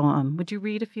a poem. Would you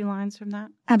read a few lines from that?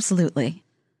 Absolutely.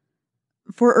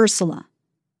 For Ursula,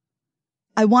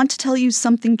 I want to tell you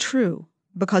something true,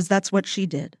 because that's what she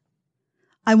did.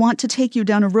 I want to take you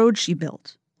down a road she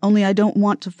built, only I don't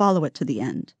want to follow it to the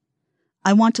end.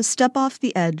 I want to step off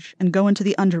the edge and go into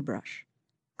the underbrush,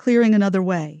 clearing another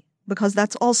way, because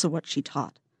that's also what she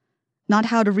taught. Not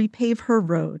how to repave her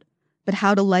road, but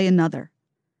how to lay another,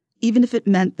 even if it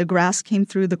meant the grass came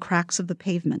through the cracks of the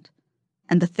pavement,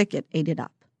 and the thicket ate it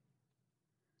up.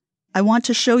 I want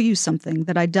to show you something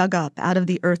that I dug up out of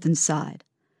the earth inside,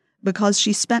 because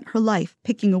she spent her life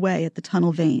picking away at the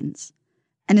tunnel veins,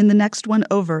 and in the next one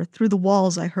over, through the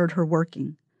walls I heard her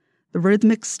working, the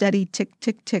rhythmic steady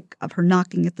tick-tick-tick of her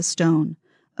knocking at the stone,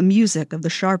 a music of the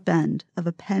sharp end of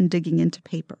a pen digging into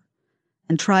paper,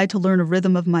 and tried to learn a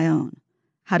rhythm of my own,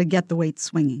 how to get the weight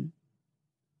swinging.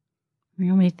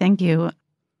 Naomi, thank you.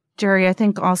 Jerry, I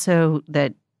think also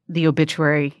that the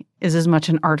obituary is as much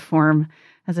an art form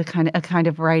as a kind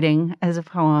of writing as a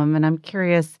poem. And I'm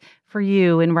curious, for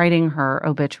you, in writing her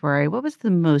obituary, what was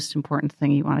the most important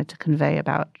thing you wanted to convey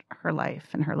about her life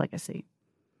and her legacy?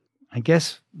 I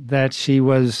guess that she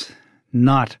was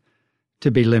not to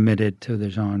be limited to the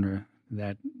genre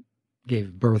that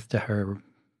gave birth to her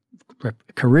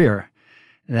career,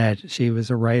 that she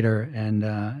was a writer,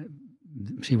 and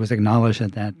she was acknowledged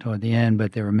at that toward the end,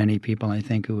 but there were many people, I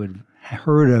think, who had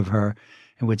heard of her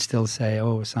and would still say,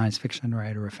 oh, a science fiction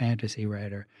writer, a fantasy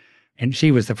writer. And she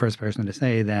was the first person to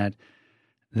say that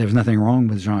there was nothing wrong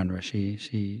with genre.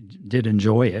 She did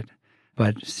enjoy it,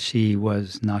 but she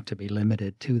was not to be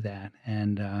limited to that.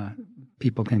 And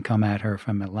people can come at her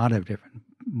from a lot of different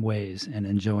ways and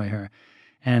enjoy her.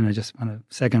 And I just want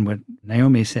to second what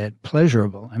Naomi said,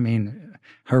 pleasurable. I mean,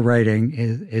 her writing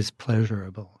is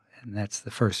pleasurable, and that's the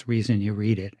first reason you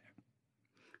read it.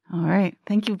 All right.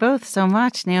 Thank you both so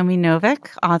much. Naomi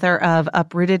Novik, author of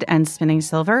Uprooted and Spinning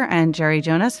Silver, and Jerry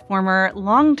Jonas, former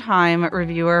longtime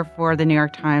reviewer for the New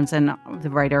York Times and the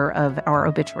writer of our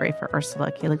obituary for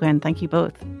Ursula K. Guin. Thank you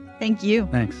both. Thank you.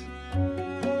 Thanks.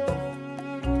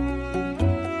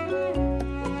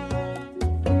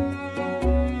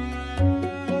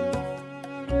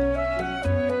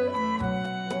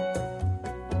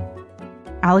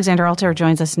 Alexander Alter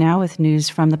joins us now with news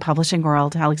from the publishing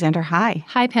world. Alexander, hi.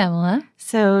 Hi, Pamela.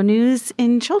 So news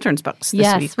in children's books this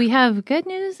week. Yes, we have good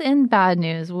news and bad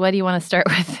news. What do you want to start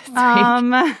with this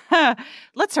week?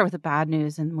 Let's start with the bad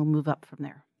news and we'll move up from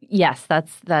there. Yes, that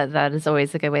is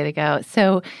always a good way to go.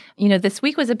 So, this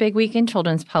week was a big week in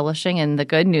children's publishing, and the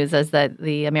good news is that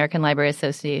the American Library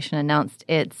Association announced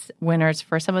its winners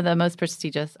for some of the most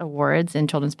prestigious awards in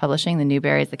children's publishing, the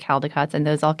Newberries, the Caldecotts, and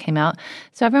those all came out.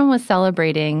 So everyone was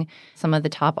celebrating some of the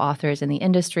top authors in the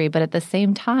industry, but at the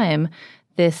same time,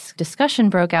 this discussion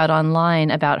broke out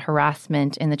online about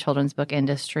harassment in the children's book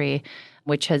industry,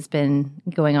 which has been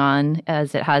going on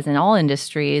as it has in all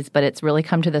industries, but it's really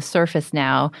come to the surface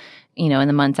now, in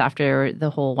the months after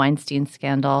the whole Weinstein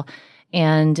scandal.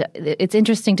 And it's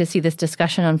interesting to see this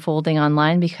discussion unfolding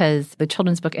online because the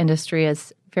children's book industry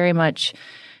is very much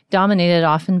dominated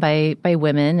often by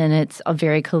women, and it's a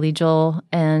very collegial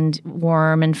and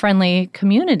warm and friendly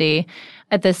community.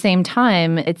 At the same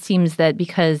time, it seems that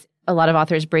because a lot of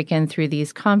authors break in through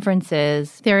these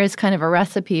conferences, there is kind of a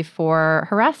recipe for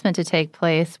harassment to take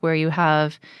place where you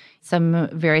have some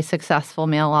very successful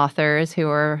male authors who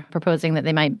are proposing that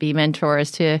they might be mentors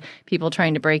to people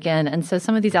trying to break in. And so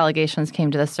some of these allegations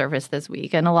came to the surface this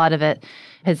week, and a lot of it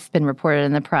has been reported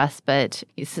in the press, but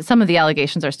some of the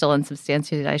allegations are still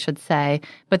unsubstantiated, I should say.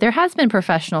 But there has been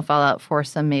professional fallout for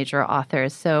some major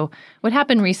authors. So what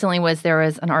happened recently was there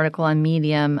was an article on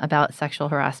Medium about sexual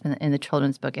harassment in the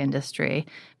children's book industry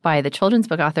by the children's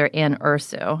book author Anne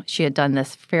Ursu. She had done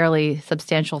this fairly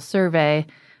substantial survey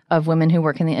of women who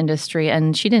work in the industry.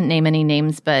 And she didn't name any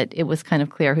names, but it was kind of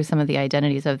clear who some of the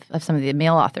identities of some of the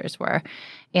male authors were.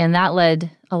 And that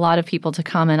led a lot of people to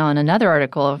comment on another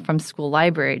article from School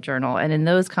Library Journal. And in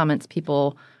those comments,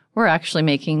 people were actually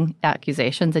making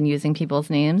accusations and using people's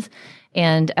names.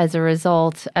 And as a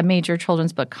result, a major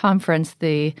children's book conference,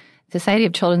 the Society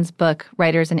of Children's Book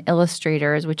Writers and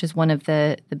Illustrators, which is one of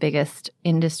the biggest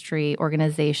industry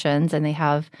organizations, and they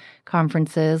have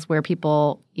conferences where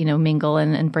people, mingle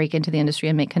and break into the industry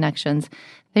and make connections.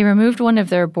 They removed one of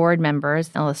their board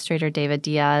members, illustrator David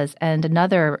Diaz, and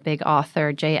another big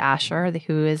author, Jay Asher,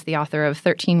 who is the author of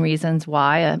 13 Reasons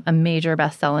Why, a major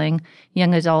best-selling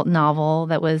young adult novel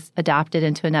that was adapted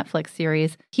into a Netflix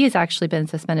series. He has actually been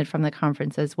suspended from the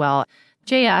conference as well.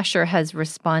 Jay Asher has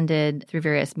responded through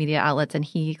various media outlets, and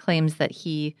he claims that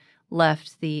he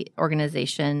left the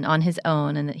organization on his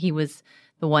own and that he was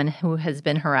the one who has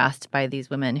been harassed by these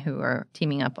women who are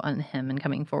teaming up on him and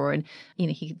coming forward.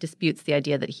 He disputes the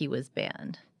idea that he was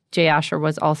banned. Jay Asher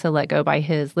was also let go by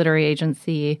his literary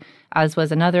agency, as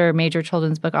was another major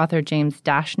children's book author, James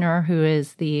Dashner, who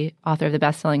is the author of the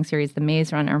best-selling series The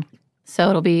Maze Runner. So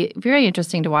it'll be very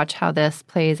interesting to watch how this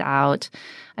plays out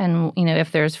and,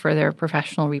 if there's further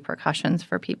professional repercussions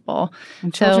for people.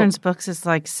 And children's books is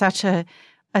like such a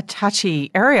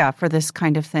touchy area for this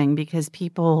kind of thing because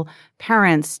people,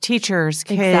 parents, teachers,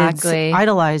 kids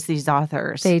idolize these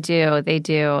authors. They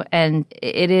do. And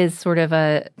it is sort of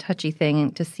a touchy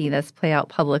thing to see this play out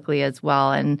publicly as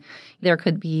well. And there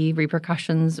could be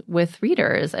repercussions with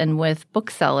readers and with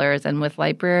booksellers and with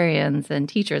librarians and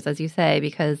teachers, as you say,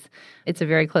 because it's a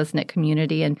very close-knit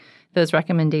community and those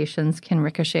recommendations can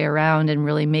ricochet around and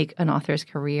really make an author's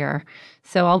career.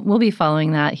 So we'll be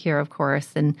following that here, of course.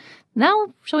 And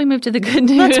now, shall we move to the good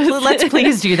news? Let's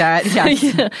please do that. Yes.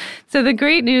 Yeah. So the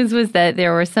great news was that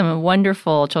there were some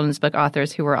wonderful children's book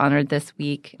authors who were honored this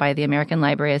week by the American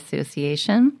Library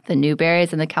Association. The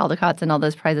Newberrys and the Caldecotts and all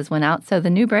those prizes went out. So the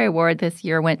Newbery Award this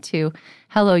year went to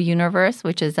Hello Universe,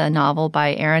 which is a novel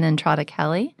by Erin and Trotta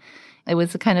Kelly. It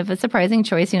was kind of a surprising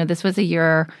choice. This was a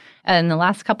year, in the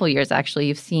last couple of years, actually,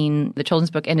 you've seen the children's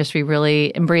book industry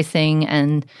really embracing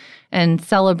and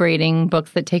celebrating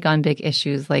books that take on big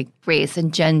issues like race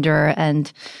and gender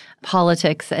and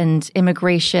politics and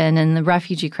immigration and the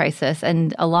refugee crisis.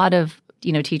 And a lot of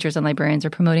teachers and librarians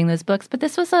are promoting those books. But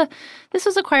this was a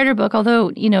quieter book,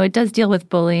 although it does deal with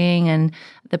bullying, and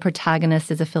the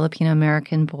protagonist is a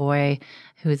Filipino-American boy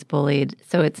who is bullied.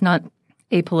 So it's not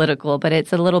apolitical, but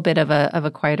it's a little bit of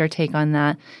a quieter take on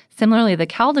that. Similarly, the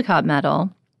Caldecott Medal,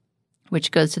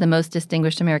 which goes to the most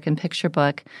distinguished American picture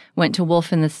book, went to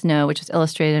Wolf in the Snow, which was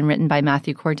illustrated and written by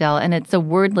Matthew Cordell. And it's a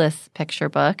wordless picture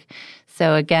book.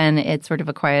 So again, it's sort of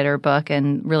a quieter book,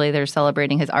 and really they're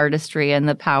celebrating his artistry and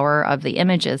the power of the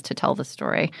images to tell the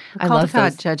story. I love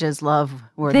those. Judges love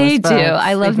wordless books. They do.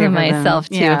 I love them myself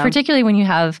too, particularly when you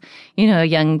have, a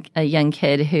young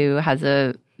kid who has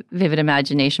a vivid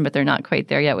imagination, but they're not quite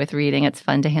there yet with reading. It's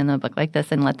fun to hand them a book like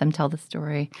this and let them tell the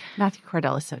story. Matthew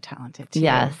Cordell is so talented, too.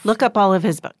 Yes. Look up all of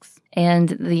his books. And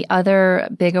the other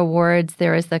big awards,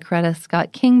 there is the Coretta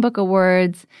Scott King Book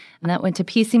Awards, and that went to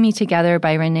Piecing Me Together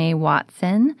by Renee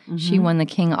Watson. Mm-hmm. She won the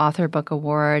King Author Book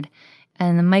Award.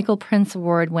 And the Michael Prince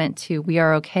Award went to We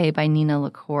Are Okay by Nina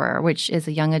LaCour, which is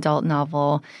a young adult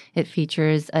novel. It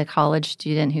features a college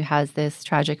student who has this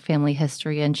tragic family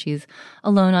history, and she's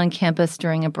alone on campus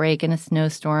during a break in a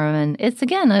snowstorm. And it's,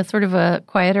 again, a sort of a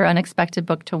quieter, unexpected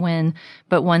book to win,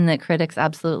 but one that critics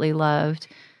absolutely loved.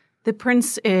 The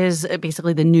Prince is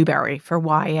basically the Newbery for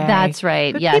YA. That's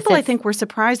right. But yes, people, I think, were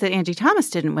surprised that Angie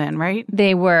Thomas didn't win, right?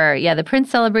 They were. Yeah, the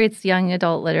Prince celebrates young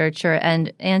adult literature,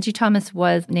 and Angie Thomas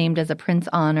was named as a Prince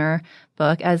Honor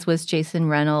book, as was Jason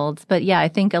Reynolds. But yeah, I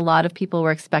think a lot of people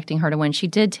were expecting her to win. She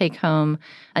did take home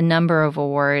a number of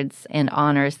awards and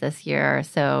honors this year,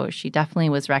 so she definitely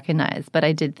was recognized. But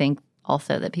I did think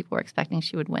also that people were expecting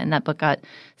she would win. That book got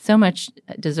so much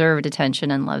deserved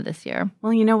attention and love this year.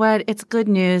 Well, you know what? It's good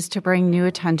news to bring new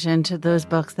attention to those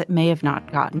books that may have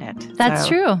not gotten it. That's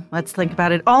true. Let's think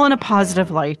about it all in a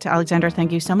positive light. Alexandra,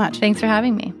 thank you so much. Thanks for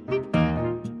having me.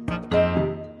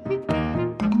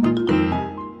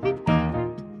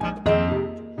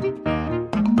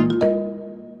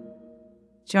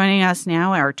 Joining us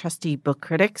now are trusty book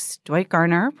critics, Dwight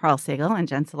Garner, Paul Sagal, and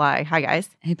Jen Salai. Hi, guys.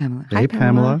 Hey, Pamela. Hey,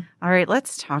 Pamela. All right,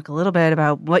 let's talk a little bit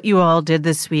about what you all did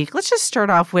this week. Let's just start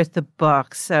off with the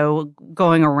books. So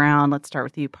going around, let's start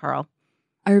with you, Pearl.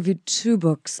 I reviewed 2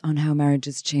 books on how marriage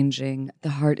is changing. The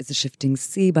Heart is a Shifting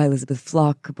Sea by Elizabeth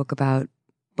Flock, a book about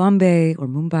Bombay or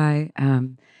Mumbai,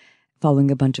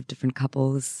 following a bunch of different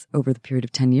couples over the period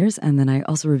of 10 years. And then I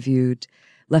also reviewed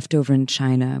Leftover in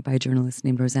China by a journalist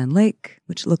named Roseanne Lake,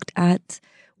 which looked at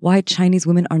why Chinese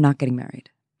women are not getting married.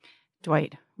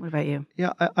 Dwight, what about you?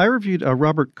 Yeah, I reviewed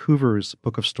Robert Coover's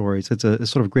book of stories. It's a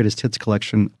sort of greatest hits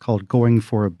collection called Going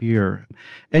for a Beer.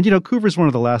 And, Coover's one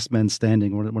of the last men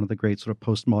standing, one of the great sort of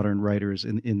postmodern writers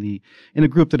in a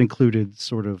group that included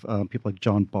sort of people like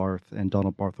John Barth and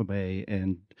Donald Barthelme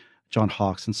and John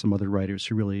Hawkes and some other writers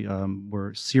who really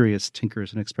were serious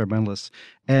tinkers and experimentalists.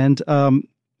 And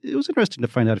it was interesting to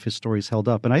find out if his stories held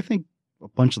up, and I think a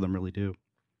bunch of them really do.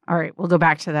 All right, we'll go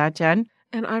back to that, Jen.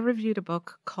 And I reviewed a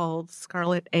book called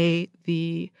Scarlet A,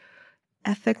 The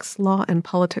Ethics, Law, and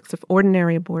Politics of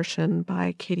Ordinary Abortion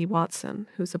by Katie Watson,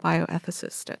 who's a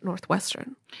bioethicist at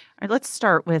Northwestern. All right, let's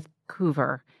start with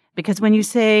Coover. Because when you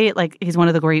say, he's one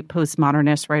of the great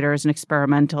postmodernist writers and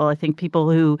experimental, I think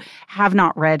people who have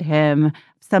not read him,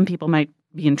 some people might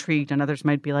be intrigued and others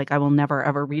might be like, I will never,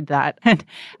 ever read that. And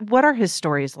what are his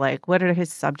stories like? What are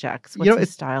his subjects? What's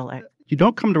his style like? You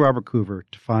don't come to Robert Coover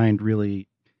to find really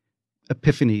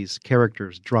epiphanies,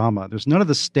 characters, drama. There's none of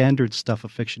the standard stuff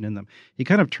of fiction in them. He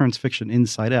kind of turns fiction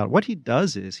inside out. What he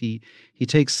does is he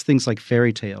takes things like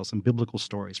fairy tales and biblical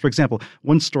stories. For example,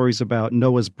 one story is about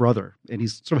Noah's brother, and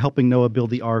he's sort of helping Noah build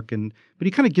the ark, but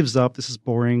he kind of gives up. This is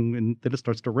boring, and then it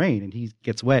starts to rain, and he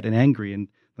gets wet and angry and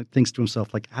thinks to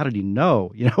himself, like, how did he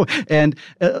know? And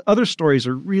other stories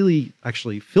are really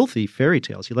actually filthy fairy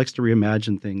tales. He likes to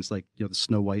reimagine things like, the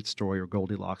Snow White story or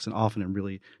Goldilocks, and often in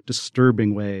really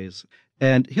disturbing ways.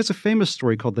 And he has a famous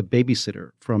story called The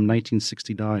Babysitter from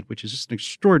 1969, which is just an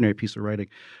extraordinary piece of writing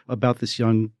about this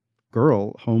young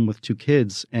girl home with 2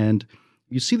 kids. And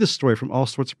you see this story from all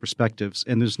sorts of perspectives.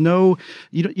 And there's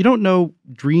you don't know,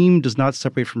 dream does not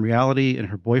separate from reality, and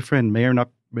her boyfriend may or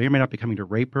may not be coming to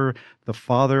rape her. The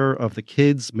father of the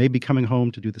kids may be coming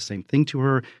home to do the same thing to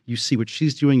her. You see what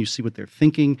she's doing. You see what they're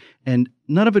thinking. And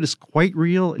none of it is quite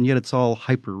real, and yet it's all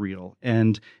hyper real.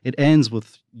 And it ends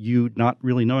with you not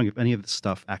really knowing if any of this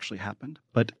stuff actually happened.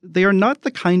 But they are not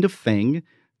the kind of thing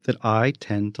that I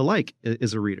tend to like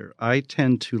as a reader. I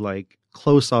tend to like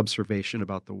close observation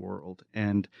about the world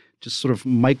and just sort of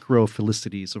micro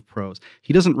felicities of prose.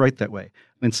 He doesn't write that way.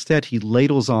 Instead, he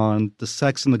ladles on the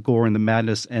sex and the gore and the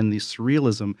madness and the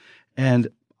surrealism. And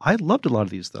I loved a lot of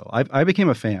these, though. I became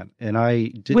a fan, and I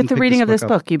didn't. With the reading of this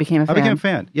book, you became a fan. I became a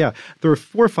fan. Yeah, there were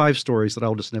 4 or 5 stories that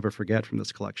I'll just never forget from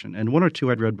this collection, and 1 or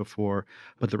 2 I'd read before,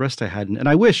 but the rest I hadn't. And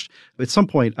I wish at some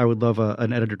point I would love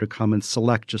an editor to come and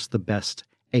select just the best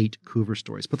 8 Coover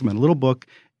stories, put them in a little book,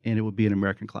 and it would be an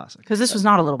American classic. Because this was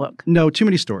not a little book. No, too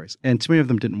many stories, and too many of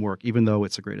them didn't work, even though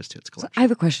it's a greatest hits collection. So I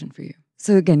have a question for you.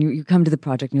 So again, you come to the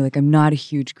project and you're like, I'm not a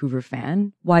huge Coover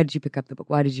fan. Why did you pick up the book?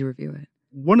 Why did you review it?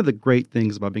 One of the great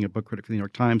things about being a book critic for the New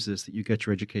York Times is that you get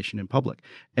your education in public.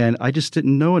 And I just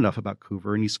didn't know enough about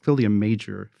Coover, and he's clearly a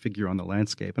major figure on the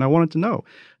landscape, and I wanted to know.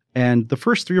 And the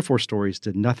first 3 or 4 stories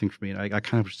did nothing for me. And I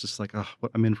kind of was just like,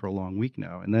 I'm in for a long week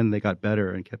now. And then they got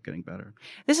better and kept getting better.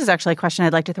 This is actually a question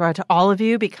I'd like to throw out to all of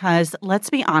you because let's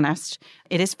be honest,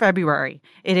 it is February.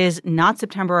 It is not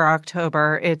September or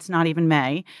October. It's not even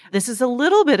May. This is a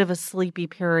little bit of a sleepy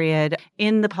period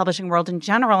in the publishing world in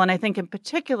general. And I think in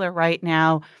particular right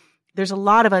now, there's a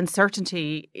lot of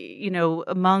uncertainty,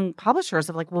 among publishers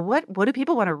of like, well, what do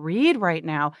people want to read right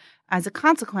now? As a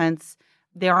consequence,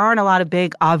 there aren't a lot of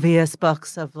big, obvious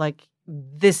books of like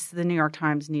this the New York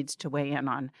Times needs to weigh in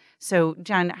on. So,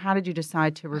 Jen, how did you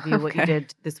decide to review what you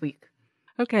did this week?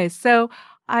 Okay, so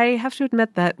I have to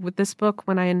admit that with this book,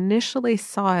 when I initially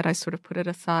saw it, I sort of put it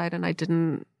aside and I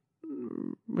didn't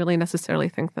really necessarily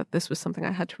think that this was something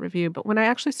I had to review. But when I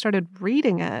actually started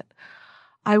reading it,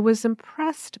 I was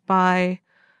impressed by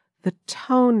the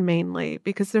tone mainly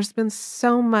because there's been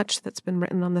so much that's been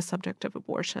written on the subject of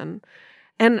abortion.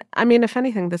 And I mean, if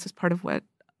anything, this is part of what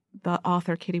the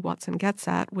author, Katie Watson, gets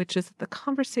at, which is the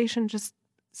conversation just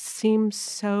seems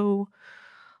so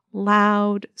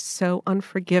loud, so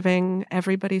unforgiving.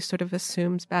 Everybody sort of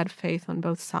assumes bad faith on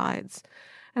both sides.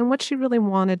 And what she really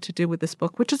wanted to do with this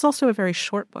book, which is also a very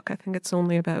short book, I think it's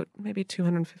only about maybe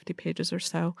 250 pages or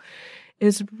so,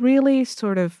 is really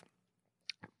sort of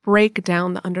break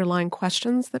down the underlying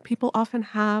questions that people often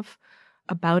have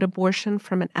about abortion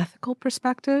from an ethical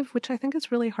perspective, which I think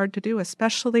is really hard to do,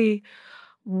 especially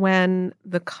when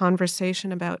the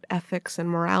conversation about ethics and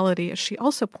morality, as she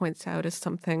also points out, is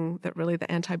something that really the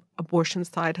anti-abortion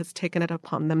side has taken it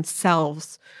upon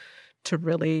themselves to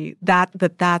really,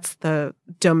 that's the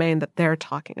domain that they're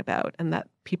talking about, and that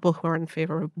people who are in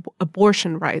favor of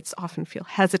abortion rights often feel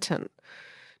hesitant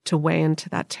to wade into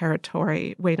that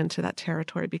territory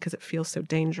because it feels so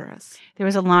dangerous. There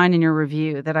was a line in your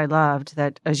review that I loved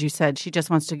that, as you said, she just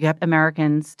wants to get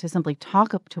Americans to simply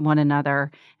talk up to one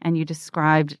another. And you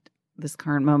described this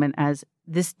current moment as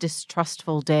this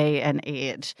distrustful day and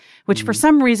age, which for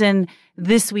some reason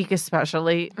this week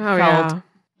especially felt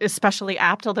especially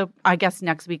apt, although I guess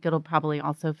next week it'll probably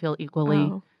also feel equally.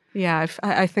 Oh. Yeah,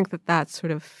 I think that sort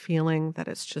of feeling that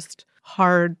it's just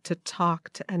hard to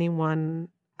talk to anyone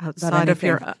outside of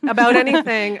about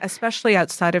anything, especially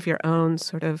outside of your own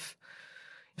sort of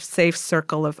safe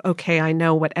circle of, okay, I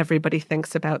know what everybody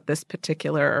thinks about this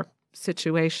particular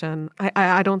situation.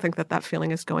 I don't think that feeling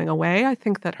is going away. I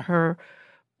think that her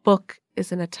book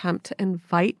is an attempt to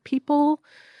invite people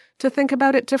to think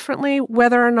about it differently.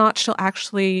 Whether or not she'll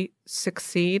actually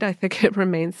succeed, I think it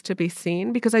remains to be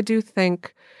seen, because I do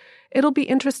think it'll be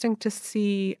interesting to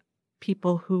see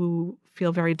people who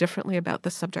feel very differently about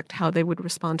the subject, how they would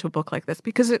respond to a book like this.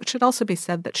 Because it should also be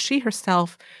said that she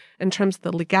herself, in terms of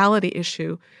the legality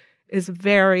issue, is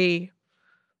very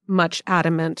much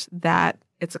adamant that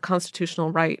it's a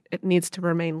constitutional right. It needs to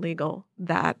remain legal.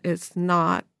 That is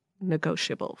not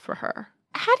negotiable for her.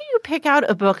 How do you pick out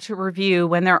a book to review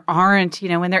when there aren't,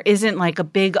 when there isn't like a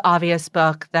big obvious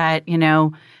book that,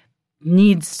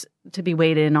 needs to be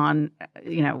weighed in on,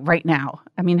 right now?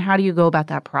 I mean, how do you go about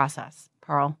that process,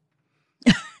 Pearl?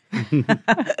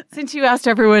 Since you asked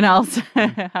everyone else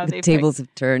how the they tables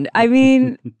have turned. I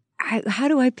mean, how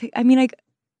do I pick? I mean, I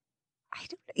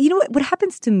don't, what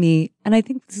happens to me, and I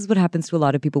think this is what happens to a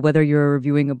lot of people, whether you're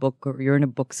reviewing a book or you're in a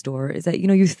bookstore, is that,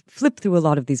 you flip through a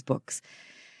lot of these books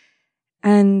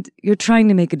and you're trying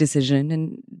to make a decision.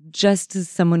 And just as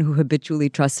someone who habitually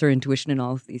trusts her intuition in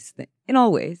all of these things, in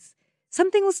all ways,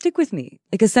 something will stick with me,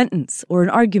 like a sentence or an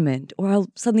argument, or I'll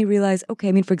suddenly realize, okay,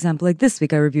 I mean, for example, like this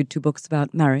week I reviewed 2 books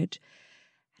about marriage.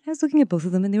 And I was looking at both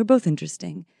of them and they were both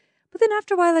interesting. But then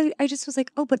after a while, I just was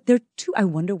like, oh, but they're 2. I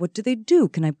wonder, what do they do?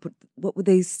 What would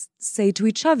they say to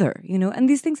each other? And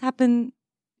these things happen,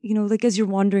 like as you're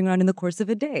wandering around in the course of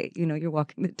a day, you're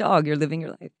walking the dog, you're living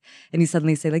your life. And you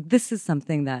suddenly say, like, this is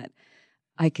something that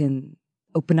I can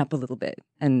open up a little bit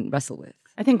and wrestle with.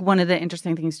 I think one of the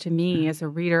interesting things to me as a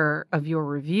reader of your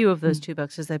review of those 2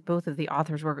 books is that both of the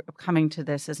authors were coming to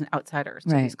this as outsiders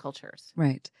to these cultures.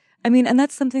 Right. I mean, and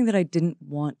that's something that I didn't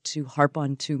want to harp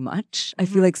on too much. I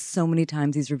feel like so many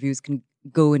times these reviews can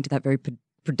go into that very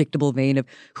predictable vein of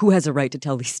who has a right to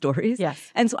tell these stories.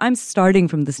 Yes. And so I'm starting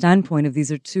from the standpoint of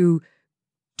these are 2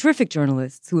 terrific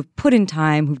journalists who have put in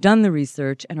time, who've done the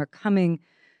research, and are coming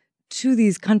to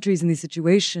these countries and these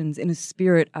situations in a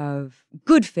spirit of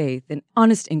good faith and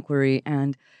honest inquiry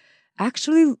and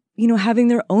actually, having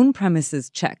their own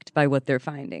premises checked by what they're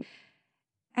finding.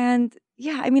 And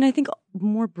yeah, I mean, I think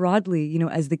more broadly,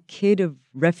 as the kid of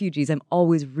refugees, I'm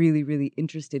always really, really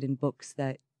interested in books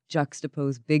that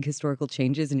juxtapose big historical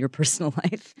changes in your personal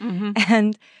life. Mm-hmm.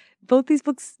 And both these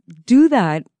books do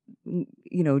that,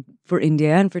 for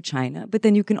India and for China. But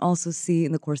then you can also see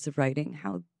in the course of writing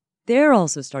how they're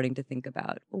also starting to think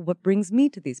about, well, what brings me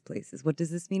to these places? What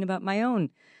does this mean about my own,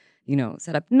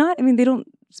 setup? They don't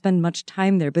spend much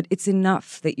time there, but it's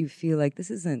enough that you feel like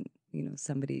this isn't,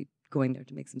 somebody going there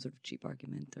to make some sort of cheap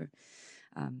argument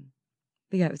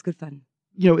but yeah, it was good fun.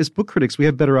 As book critics, we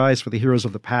have better eyes for the heroes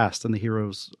of the past than the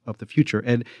heroes of the future.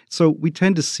 And so we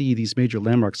tend to see these major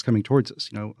landmarks coming towards us.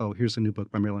 Here's a new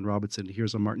book by Marilyn Robinson.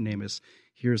 Here's a Martin Amis.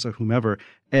 Here's a whomever.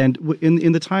 And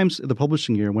in the times of the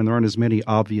publishing year, when there aren't as many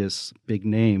obvious big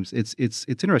names, it's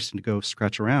interesting to go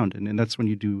scratch around. And that's when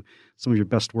you do some of your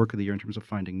best work of the year in terms of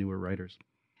finding newer writers.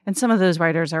 And some of those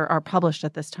writers are published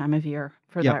at this time of year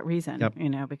for that reason,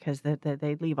 Yep. Because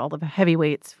they leave all the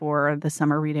heavyweights for the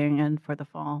summer reading and for the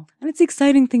fall. And it's the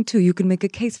exciting thing, too. You can make a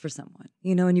case for someone,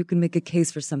 and you can make a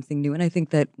case for something new. And I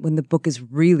think that when the book is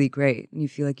really great and you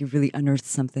feel like you've really unearthed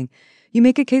something, you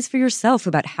make a case for yourself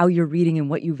about how you're reading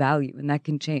and what you value. And that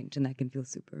can change and that can feel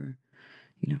super,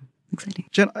 exciting.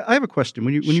 Jen, I have a question.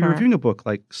 When you're Sure. reviewing a book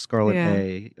like Scarlet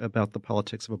A about the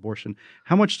politics of abortion,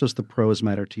 how much does the prose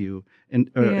matter to you in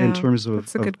terms of?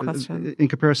 That's a good question. In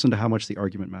comparison to how much the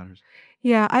argument matters.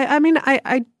 Yeah,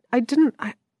 I didn't.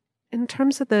 In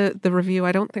terms of the review,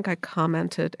 I don't think I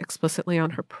commented explicitly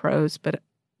on her prose, but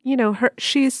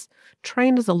she's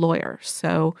trained as a lawyer,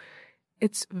 so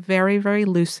it's very, very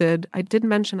lucid. I did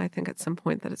mention, I think, at some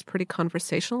point that it's pretty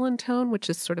conversational in tone, which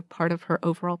is sort of part of her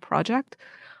overall project.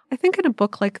 I think in a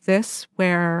book like this,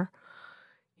 where,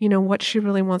 what she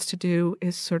really wants to do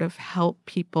is sort of help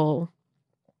people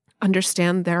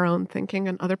understand their own thinking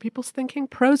and other people's thinking,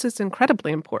 prose is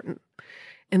incredibly important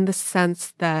in the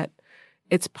sense that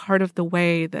it's part of the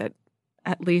way that,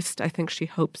 at least I think she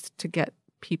hopes to get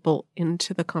people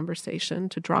into the conversation,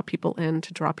 to draw people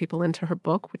into her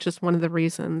book, which is one of the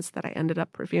reasons that I ended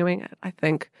up reviewing it. I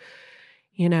think,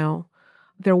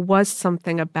 there was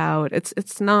something about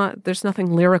it's not, there's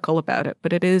nothing lyrical about it,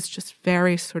 but it is just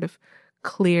very sort of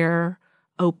clear,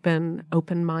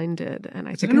 open-minded. And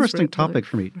I It's think an interesting really topic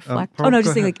for me. Pearl,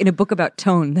 just saying, like in a book about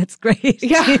tone, that's great.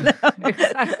 Yeah,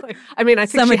 exactly. I mean, I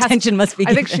think some attention must be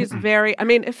I think given. she's very,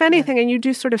 if anything, and you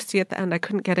do sort of see at the end, I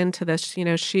couldn't get into this,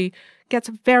 she gets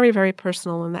very, very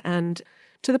personal in the end,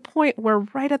 to the point where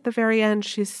right at the very end,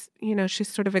 she's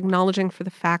sort of acknowledging for the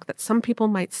fact that some people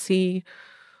might see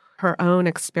her own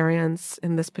experience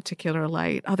in this particular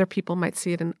light. Other people might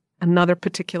see it in another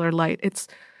particular light. It's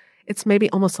maybe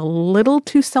almost a little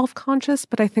too self-conscious,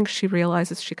 but I think she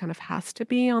realizes she kind of has to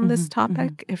be on this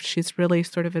topic if she's really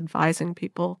sort of advising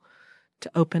people to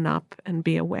open up and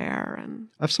be aware. And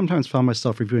I've sometimes found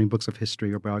myself reviewing books of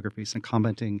history or biographies and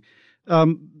commenting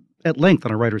at length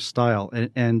on a writer's style,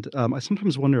 and I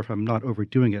sometimes wonder if I'm not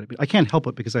overdoing it. I can't help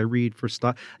it because I read for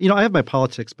style. I have my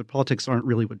politics, but politics aren't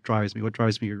really what drives me. What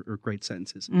drives me are great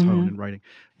sentences, and tone, and writing.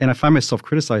 And I find myself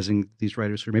criticizing these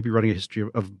writers who are maybe writing a history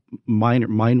of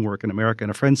mine work in America.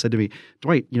 And a friend said to me,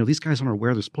 Dwight, these guys aren't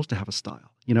aware they're supposed to have a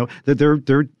style.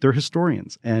 They're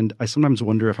historians, and I sometimes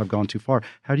wonder if I've gone too far.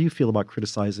 How do you feel about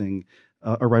criticizing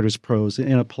a writer's prose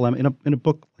in a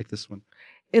book like this one?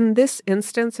 In this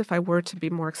instance, if I were to be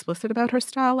more explicit about her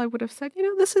style, I would have said,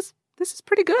 this is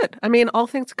pretty good. I mean, all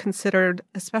things considered,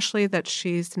 especially that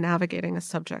she's navigating a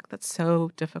subject that's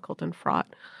so difficult and fraught.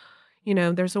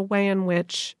 There's a way in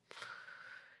which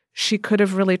she could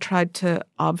have really tried to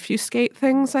obfuscate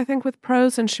things, I think, with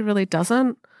prose, and she really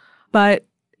doesn't. But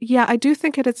yeah, I do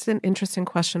think it's an interesting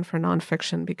question for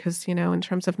nonfiction because, in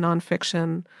terms of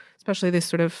nonfiction, especially this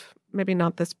sort of, maybe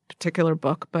not this particular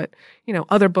book, but,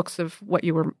 other books of what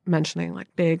you were mentioning, like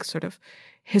big sort of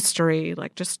history,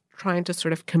 like just trying to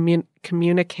sort of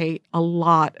communicate a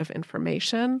lot of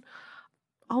information.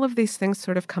 All of these things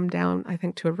sort of come down, I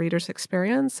think, to a reader's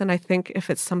experience. And I think if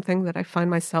it's something that I find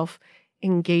myself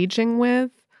engaging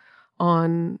with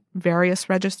on various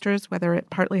registers, whether it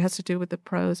partly has to do with the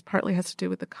prose, partly has to do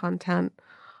with the content,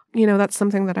 that's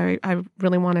something that I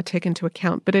really want to take into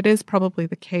account. But it is probably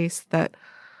the case that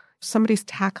somebody's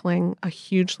tackling a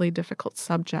hugely difficult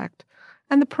subject,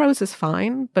 and the prose is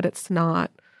fine, but it's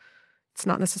not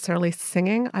necessarily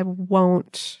singing. I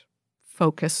won't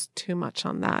focus too much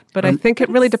on that, but I think it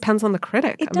really depends on the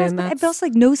critic. It does, but it's also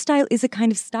like no style is a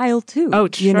kind of style too. Oh,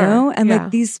 sure. And like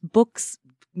these books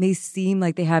may seem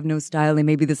like they have no style. They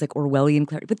may be this like Orwellian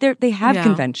clarity, but they have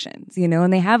conventions,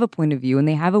 and they have a point of view, and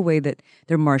they have a way that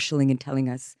they're marshaling and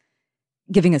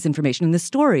giving us information in the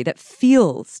story that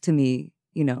feels to me,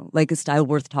 like a style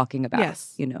worth talking about.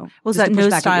 Yes. Was that no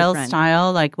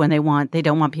style? Like when they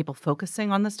don't want people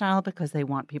focusing on the style because they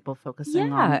want people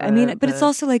focusing on but it's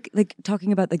also like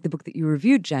talking about like the book that you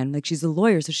reviewed, Jen. Like she's a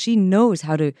lawyer, so she knows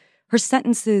how to. Her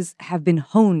sentences have been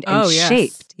honed and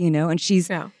shaped, and she's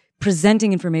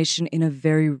presenting information in a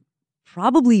very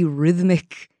probably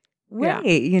rhythmic way.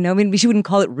 I mean, she wouldn't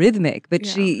call it rhythmic, but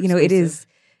she, it is.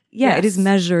 Yeah, it is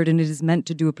measured and it is meant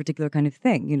to do a particular kind of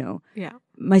thing, Yeah.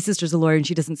 My sister's a lawyer and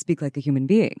she doesn't speak like a human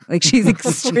being. Like she's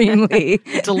extremely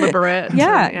deliberate.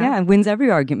 And wins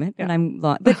every argument. Yeah. And I'm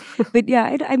but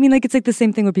yeah, I mean, like it's like the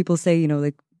same thing where people say,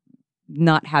 like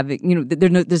not having,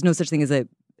 there's no such thing as a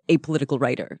apolitical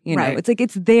writer. Right. It's like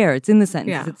it's there, it's in the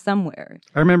sentence, it's somewhere.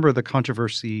 I remember the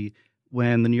controversy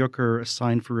when the New Yorker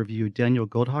assigned for review Daniel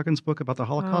Goldhagen's book about the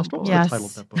Holocaust. What was the title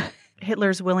of that book?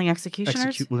 Hitler's Willing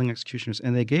Executioners? Willing Executioners.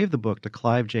 And they gave the book to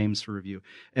Clive James for review.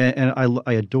 And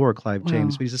I adore Clive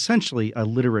James, but he's essentially a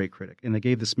literary critic. And they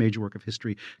gave this major work of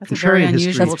history, That's a very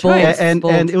unusual history. choice.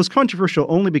 And it was controversial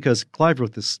only because Clive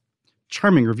wrote this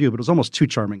charming review, but it was almost too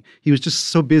charming. He was just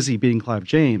so busy being Clive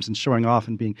James and showing off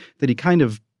and being that he kind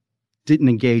of didn't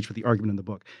engage with the argument in the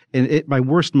book. And my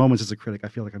worst moments as a critic, I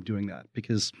feel like I'm doing that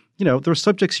because, there are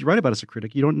subjects you write about as a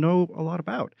critic you don't know a lot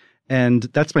about. And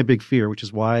that's my big fear, which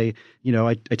is why,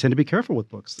 I tend to be careful with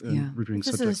books and reviewing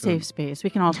subjects. This is a safe space. We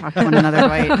can all talk to one another,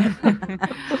 Dwight.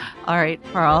 All right,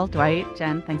 Carl, Dwight,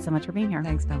 Jen, thanks so much for being here.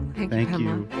 Thanks, Pamela. Thank you,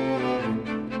 Pamela.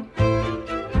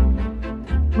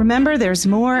 Remember, there's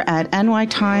more at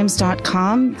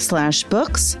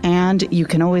nytimes.com/books, and you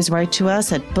can always write to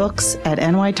us at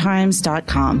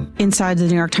books@nytimes.com. Inside the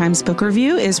New York Times Book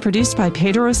Review is produced by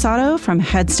Pedro Rosado from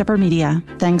Headstepper Media.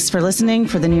 Thanks for listening.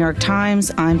 For the New York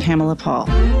Times, I'm Pamela Paul.